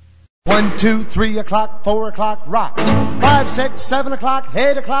 1, 2, 3 o'clock, 4 o'clock, rock. 5, 6, 7 o'clock,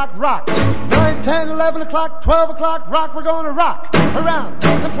 8 o'clock, rock. 9, 10, 11 o'clock, 12 o'clock, rock. We're gonna rock around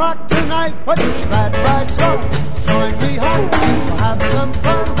the clock tonight. Put your glad rags on, join me, hon. We'll have some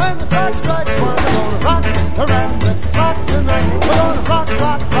fun when the clock strikes 1. We're gonna rock around the clock tonight. We're gonna rock,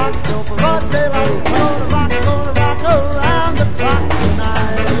 rock, rock till broad daylight. We're gonna rock around the clock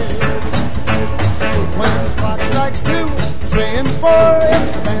tonight. When the clock strikes 2, 3, and 4,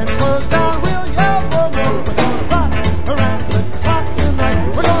 if the band slows down, we'll yell for more. We're gonna rock around the clock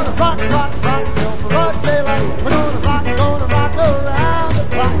tonight. We're gonna rock, rock, rock till broad daylight. We're gonna rock around the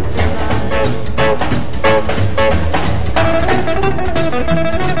clock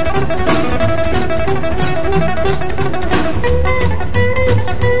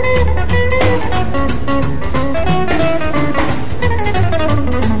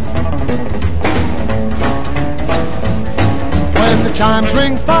chimes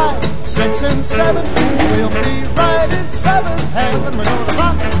ring 5, 6, and 7. We'll be right in 7th heaven. We're gonna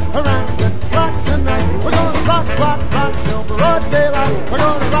rock around the clock tonight. We're gonna rock, rock, rock till broad daylight. We're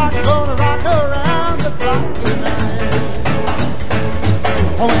gonna rock around the clock tonight.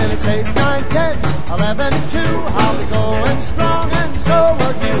 Oh, when it's 8, 9, 10, 11, 2, I'll be going strong, and so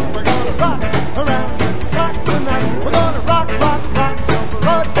will you. We're gonna rock around the clock tonight. We're gonna rock, rock, rock till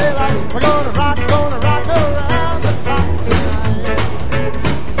broad daylight. We're gonna rock around the clock tonight.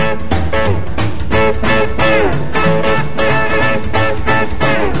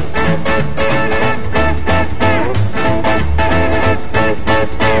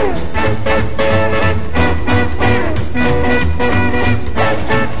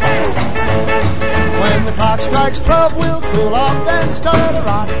 When the clock strikes 12, we'll cool off and start a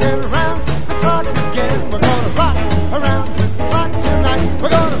rockin' around the clock again. We're gonna rock around the clock tonight. We're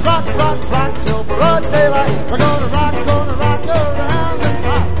gonna rock, rock, rock till broad daylight. We're gonna rock around the clock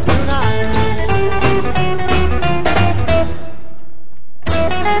tonight.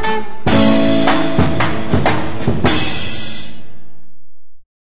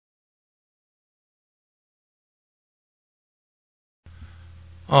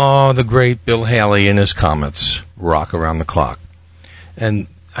 Oh, the great Bill Haley and his Comets, Rock Around the Clock. And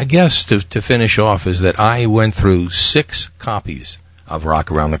I guess to finish off is that I went through 6 copies of Rock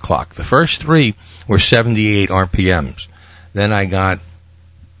Around the Clock. The first 3 were 78 RPMs. Then I got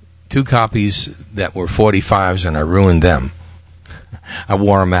 2 copies that were 45s, and I ruined them. I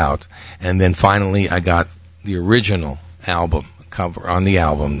wore them out. And then finally I got the original album, cover on the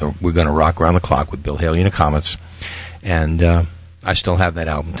album, We're Gonna Rock Around the Clock with Bill Haley and the Comets. And I still have that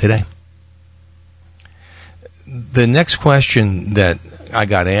album today. The next question that I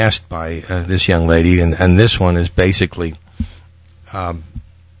got asked by this young lady, and this one is basically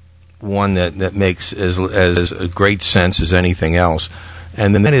one that makes as a great sense as anything else,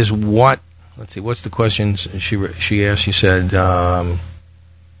 and then that is what's the question she asked? She said,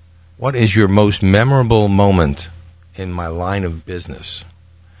 what is your most memorable moment in my line of business?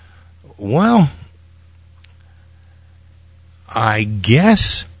 Well, I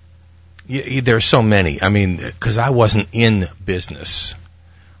guess there are so many. I mean, because I wasn't in business.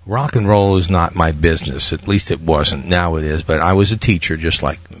 Rock and roll is not my business. At least it wasn't. Now it is. But I was a teacher, just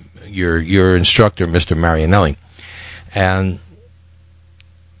like your instructor, Mr. Marianelli. And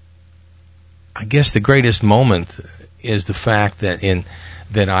I guess the greatest moment is the fact that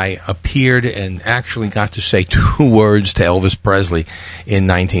I appeared and actually got to say 2 words to Elvis Presley in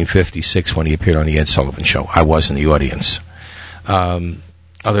 1956 when he appeared on the Ed Sullivan Show. I was in the audience.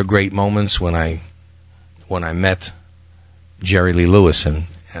 Other great moments when I met Jerry Lee Lewis and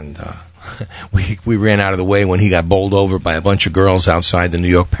we ran out of the way when he got bowled over by a bunch of girls outside the New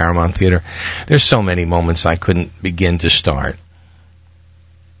York Paramount Theater. There's so many moments I couldn't begin to start.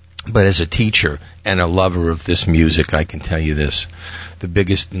 But as a teacher and a lover of this music, I can tell you this. The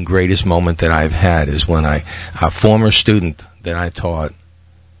biggest and greatest moment that I've had is when a former student that I taught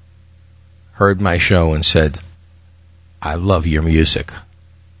heard my show and said, I love your music.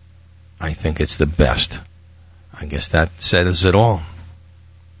 I think it's the best. I guess that says it all.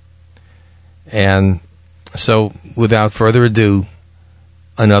 And so, without further ado,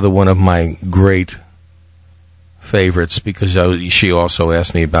 another one of my great favorites, because she also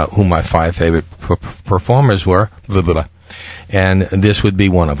asked me about who my 5 favorite performers were, blah, blah, blah. And this would be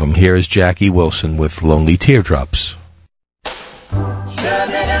one of them. Here is Jackie Wilson with Lonely Teardrops.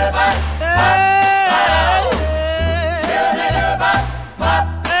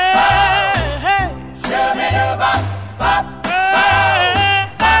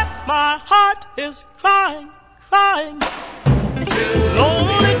 My heart is crying, crying,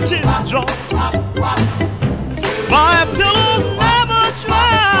 lonely teardrops. My pillow never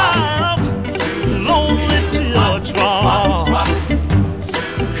dry, lonely teardrops.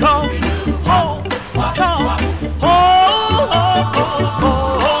 Come home,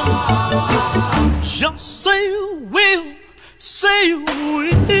 just say you will, say you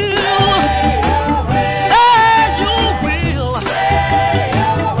will.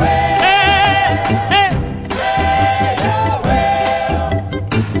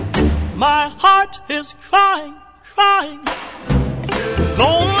 Is crying, crying,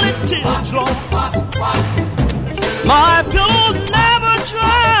 lonely teardrops. My pillow never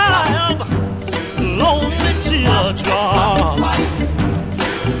dry, lonely teardrops.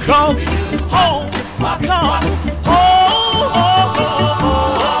 Come home,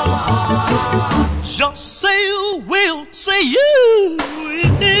 just say you will, say you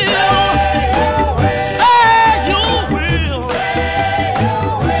will.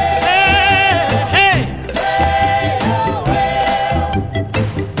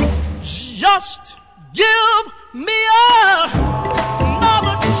 Give me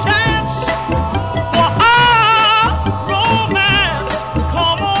another chance for our romance.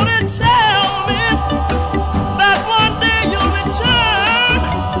 Come on and tell me that one day you'll return.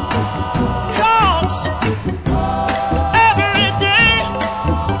 'Cause every day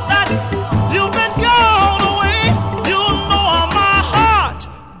that you've been gone away, you know my heart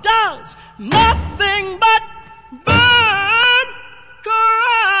does nothing but burn,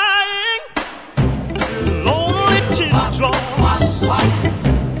 crying. Lonely teardrops.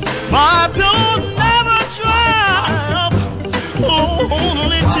 My pillow never dry,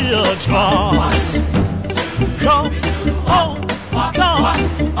 lonely teardrops. Come home,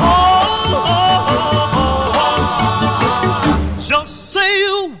 just say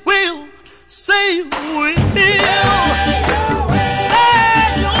you will, say you will.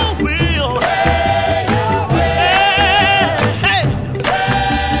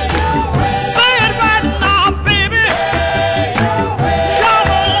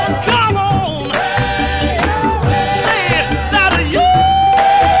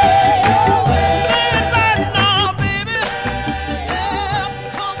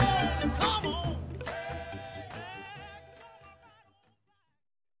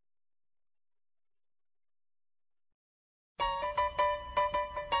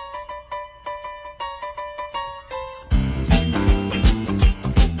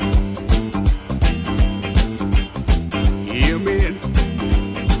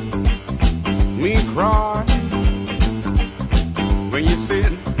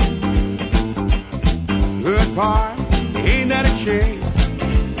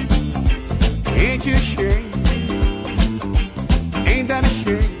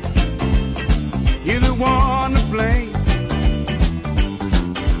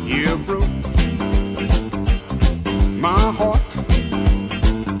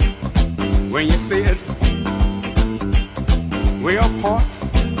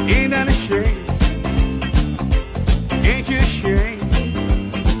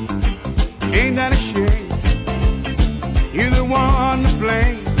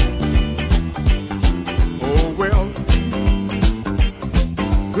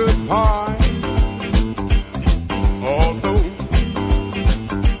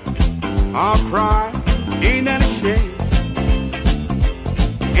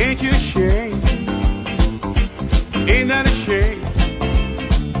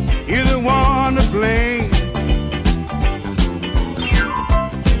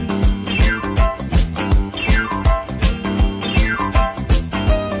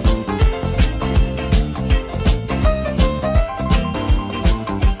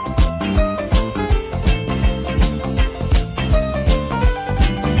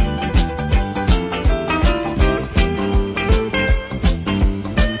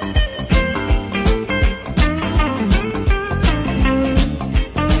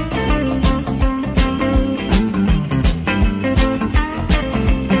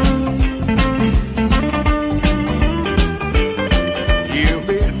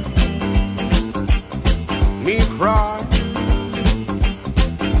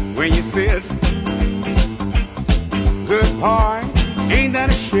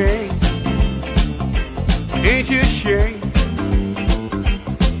 shame? Ain't you ashamed?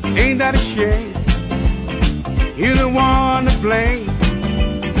 Ain't that a shame? You're the one to blame.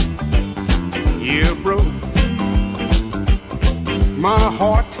 You broke my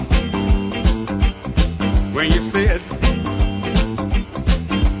heart when you said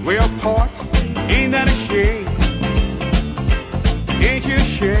we're apart. Ain't that a shame? Ain't you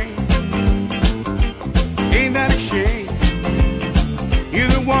ashamed? Ain't that a shame? You're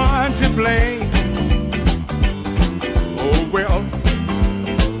the one to blame. Oh well,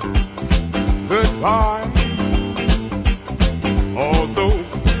 goodbye. Although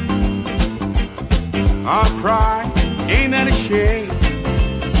I cry, ain't that a shame?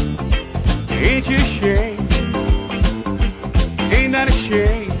 Ain't you ashamed? Ain't that a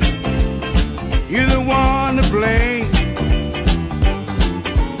shame? You're the one to blame.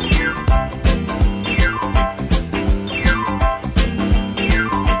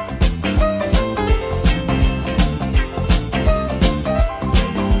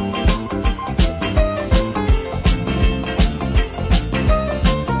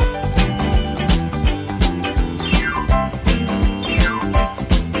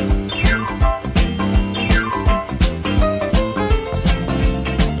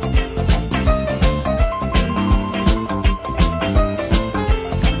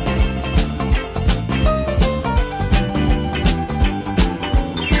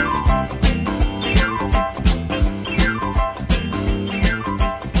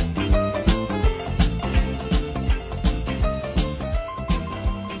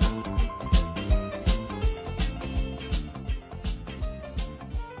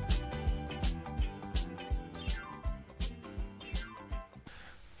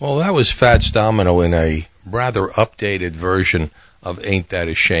 Well, that was Fats Domino in a rather updated version of Ain't That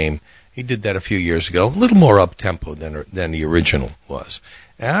a Shame. He did that a few years ago. A little more up-tempo than the original was.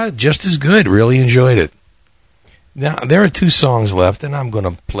 Just as good. Really enjoyed it. Now, there are 2 songs left, and I'm going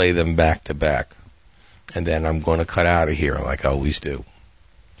to play them back to back. And then I'm going to cut out of here like I always do.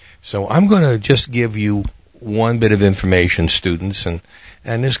 So I'm going to just give you one bit of information, students, and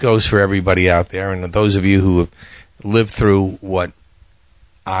this goes for everybody out there, and those of you who have lived through what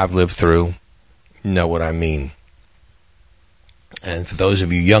I've lived through know what I mean. And for those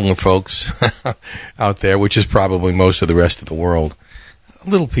of you younger folks out there, which is probably most of the rest of the world, a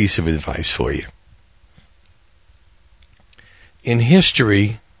little piece of advice for you. In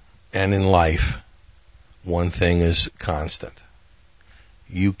history and in life, one thing is constant.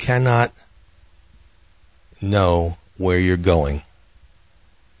 You cannot know where you're going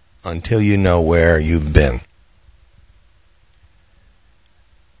until you know where you've been.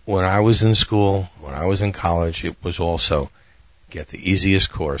 When I was in school, when I was in college, it was also get the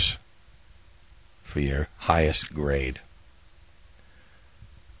easiest course for your highest grade.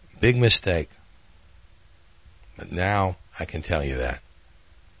 Big mistake. But now I can tell you that.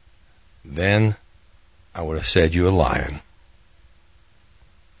 Then I would have said you were lying.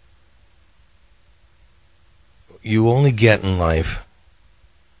 You only get in life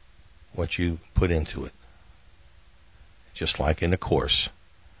what you put into it. Just like in a course.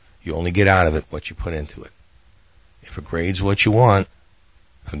 You only get out of it what you put into it. If a grade's what you want,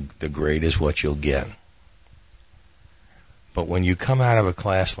 the grade is what you'll get. But when you come out of a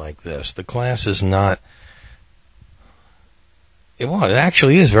class like this, the class is not... Well, it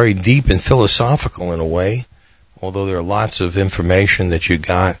actually is very deep and philosophical in a way, although there are lots of information that you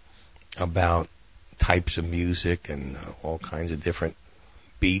got about types of music and all kinds of different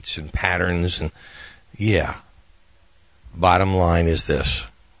beats and patterns. And yeah, bottom line is this.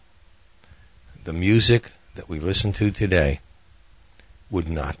 The music that we listen to today would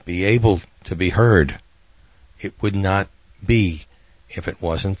not be able to be heard. It would not be if it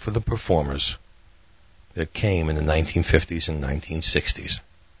wasn't for the performers that came in the 1950s and 1960s.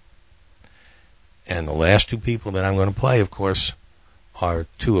 And the last 2 people that I'm going to play, of course, are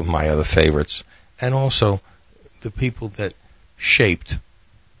 2 of my other favorites, and also the people that shaped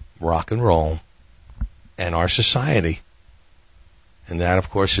rock and roll and our society. And that, of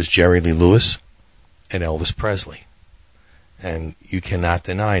course, is Jerry Lee Lewis and Elvis Presley. And you cannot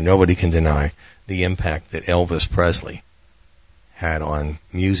deny, nobody can deny, the impact that Elvis Presley had on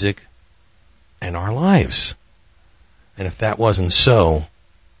music and our lives. And if that wasn't so,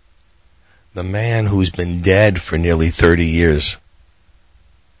 the man who's been dead for nearly 30 years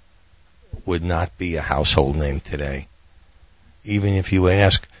would not be a household name today. Even if you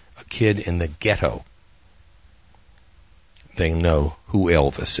ask a kid in the ghetto, they know who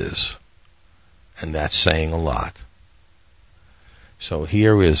Elvis is. And that's saying a lot. So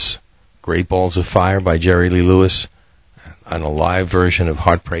here is Great Balls of Fire by Jerry Lee Lewis, on a live version of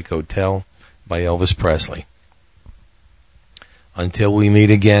Heartbreak Hotel by Elvis Presley. Until we meet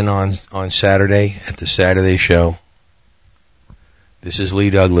again on Saturday at the Saturday Show, this is Lee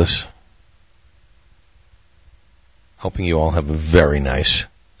Douglas, hoping you all have a very nice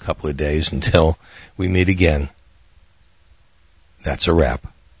couple of days until we meet again. That's a wrap.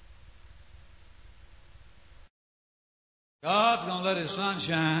 God's gonna let his sun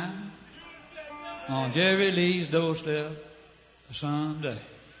shine on Jerry Lee's doorstep someday.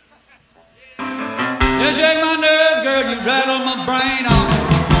 You shake my nerves, girl, you rattle my brain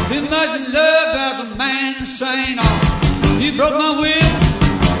off. Too much love drives a man insane off. You broke my will,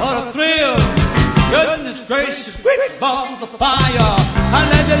 what a thrill. Goodness gracious, quick balls of fire. I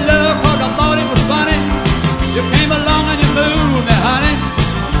let you love cause I thought it was funny. You came along and you moved me, honey.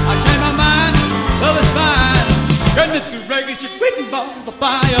 I changed my mind, love is fine. Goodness gracious, quick balls of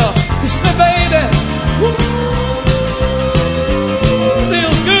fire. This is my baby. Woo.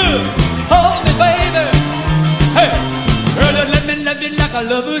 Feels good. Hold me, baby. Hey, girl, let me love you like a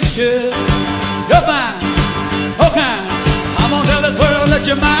lover should. You're fine, okay. I'm gonna tell this world that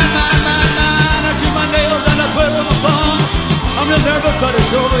you're mine, mine, mine, mine. I chew my nails and I twirl my thumb. I'm just nervous, but it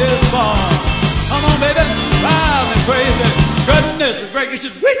sure is fun. Come on, baby, drive me crazy. Goodness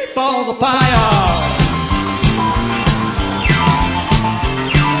gracious, sweet balls of fire.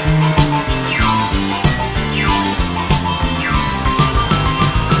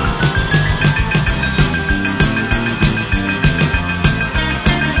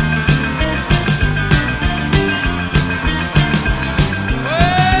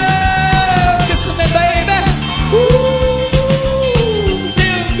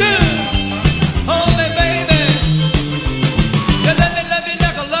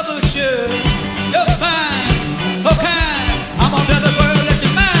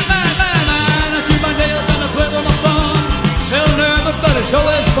 Show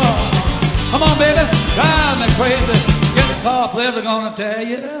is fun. Come on, baby, drive me crazy. Get the car players are gonna tear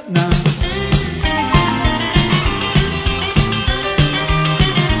you up now.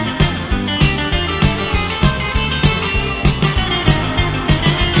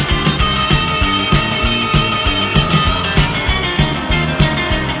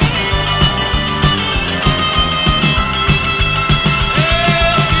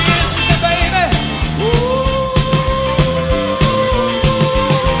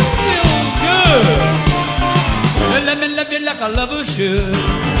 Like a lover should.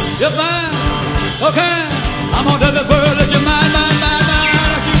 You're fine, okay. I'm gonna tell the world that you're mine, mine, mine, mine.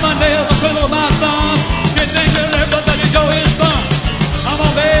 I shoot my nails, I twiddle my thumb. Get things to live, but that show is fun. Come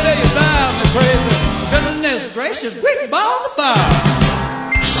on, baby, you drive me crazy. Goodness gracious, big balls of fire.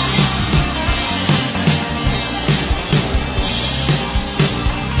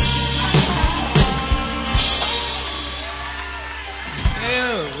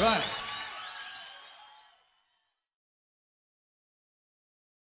 Yeah, right.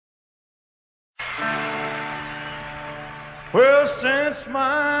 Well, since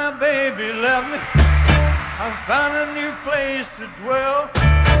my baby left me, I've found a new place to dwell.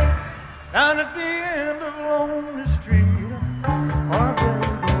 Down at the end of Lonely Street, I'm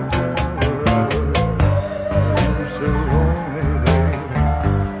so lonely, baby.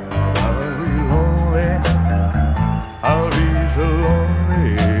 I'll be lonely. I'll be so lonely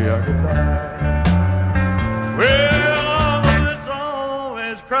I could die. Well, although it's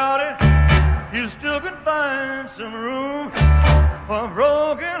always crowded, you still can find some room for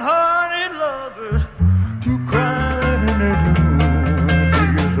broken-hearted lovers to cry in the gloom.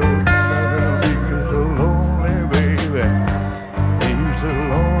 Be so lonely, baby. Be so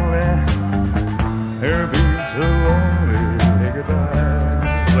lonely. They'll be so lonely they could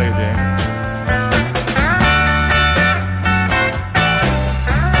die. Play, James.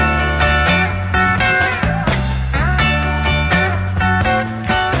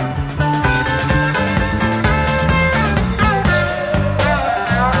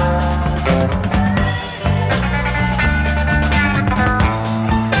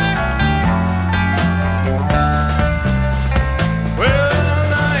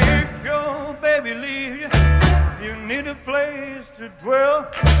 To dwell,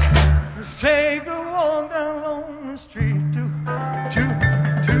 just take a walk down Lonely Street to be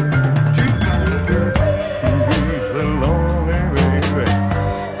so lonely, baby.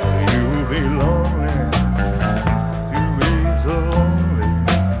 You'll be lonely, you'll be so lonely,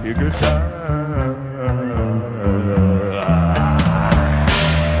 you could die.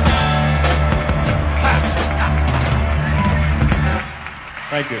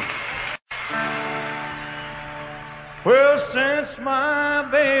 Thank you. Well, since my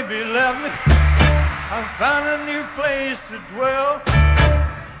baby left me, I found a new place to dwell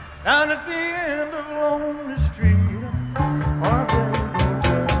down at the end of Lonely Street. Oh, baby,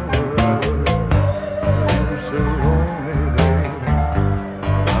 I'm so lonely, baby.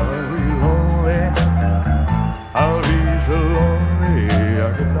 I'll be lonely. I'll be so lonely I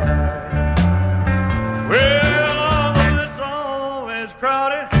could die. Well, although it's always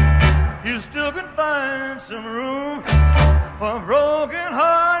crowded, you still can find some room for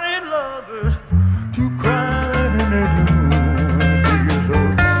broken-hearted lovers to cry in their doom. Be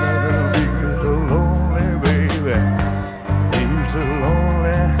so lonely, baby. Be so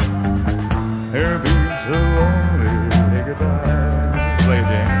lonely. They'll be so lonely they could die. Play it,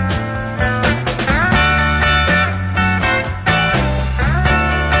 James.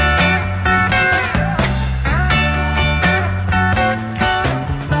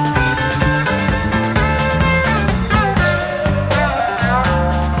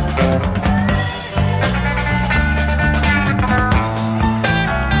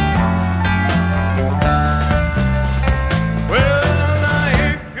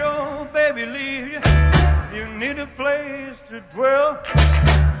 To dwell,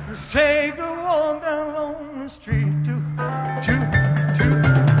 let's take a walk down Lonely Street to be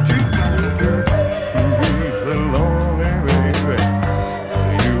so lonely, baby.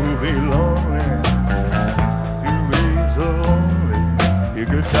 You'll be lonely. You'll be so lonely. You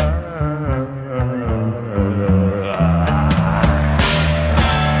could die.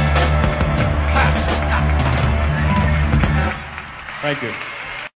 Thank you.